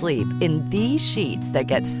night's sleep in these sheets that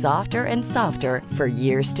get softer and softer for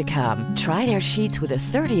years to come. Try their sheets with a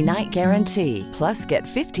 30-night guarantee. Plus, get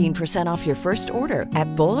 15% off your first order at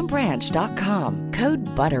bollandbranch.com. Code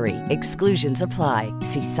BUTTERY. Exclusions apply.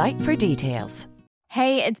 See site for details.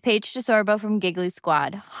 Hey, it's Paige DeSorbo from Giggly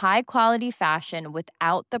Squad. High quality fashion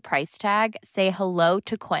without the price tag. Say hello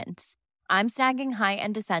to Quince. I'm snagging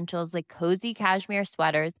high-end essentials like cozy cashmere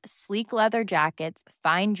sweaters, sleek leather jackets,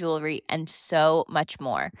 fine jewelry, and so much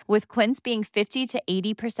more. With Quince being 50 to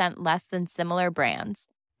 80% less than similar brands.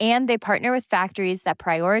 And they partner with factories that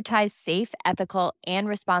prioritize safe, ethical, and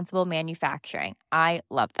responsible manufacturing. I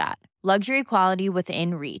love that. Luxury quality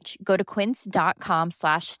within reach. Go to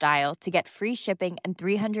quince.com/style to get free shipping and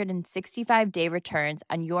 365-day returns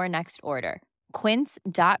on your next order.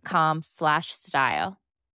 Quince.com/style.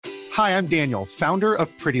 Hi, I'm Daniel, founder of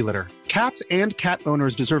Pretty Litter. Cats and cat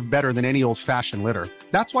owners deserve better than any old-fashioned litter.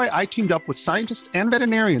 That's why I teamed up with scientists and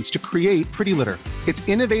veterinarians to create Pretty Litter. Its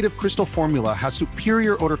innovative crystal formula has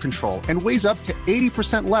superior odor control and weighs up to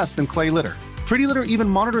 80% less than clay litter. Pretty Litter even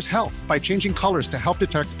monitors health by changing colors to help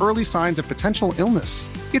detect early signs of potential illness.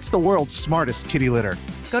 It's the world's smartest kitty litter.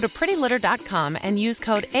 Go to prettylitter.com and use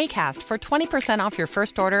code ACAST for 20% off your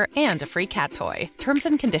first order and a free cat toy. Terms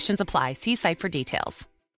and conditions apply. See site for details.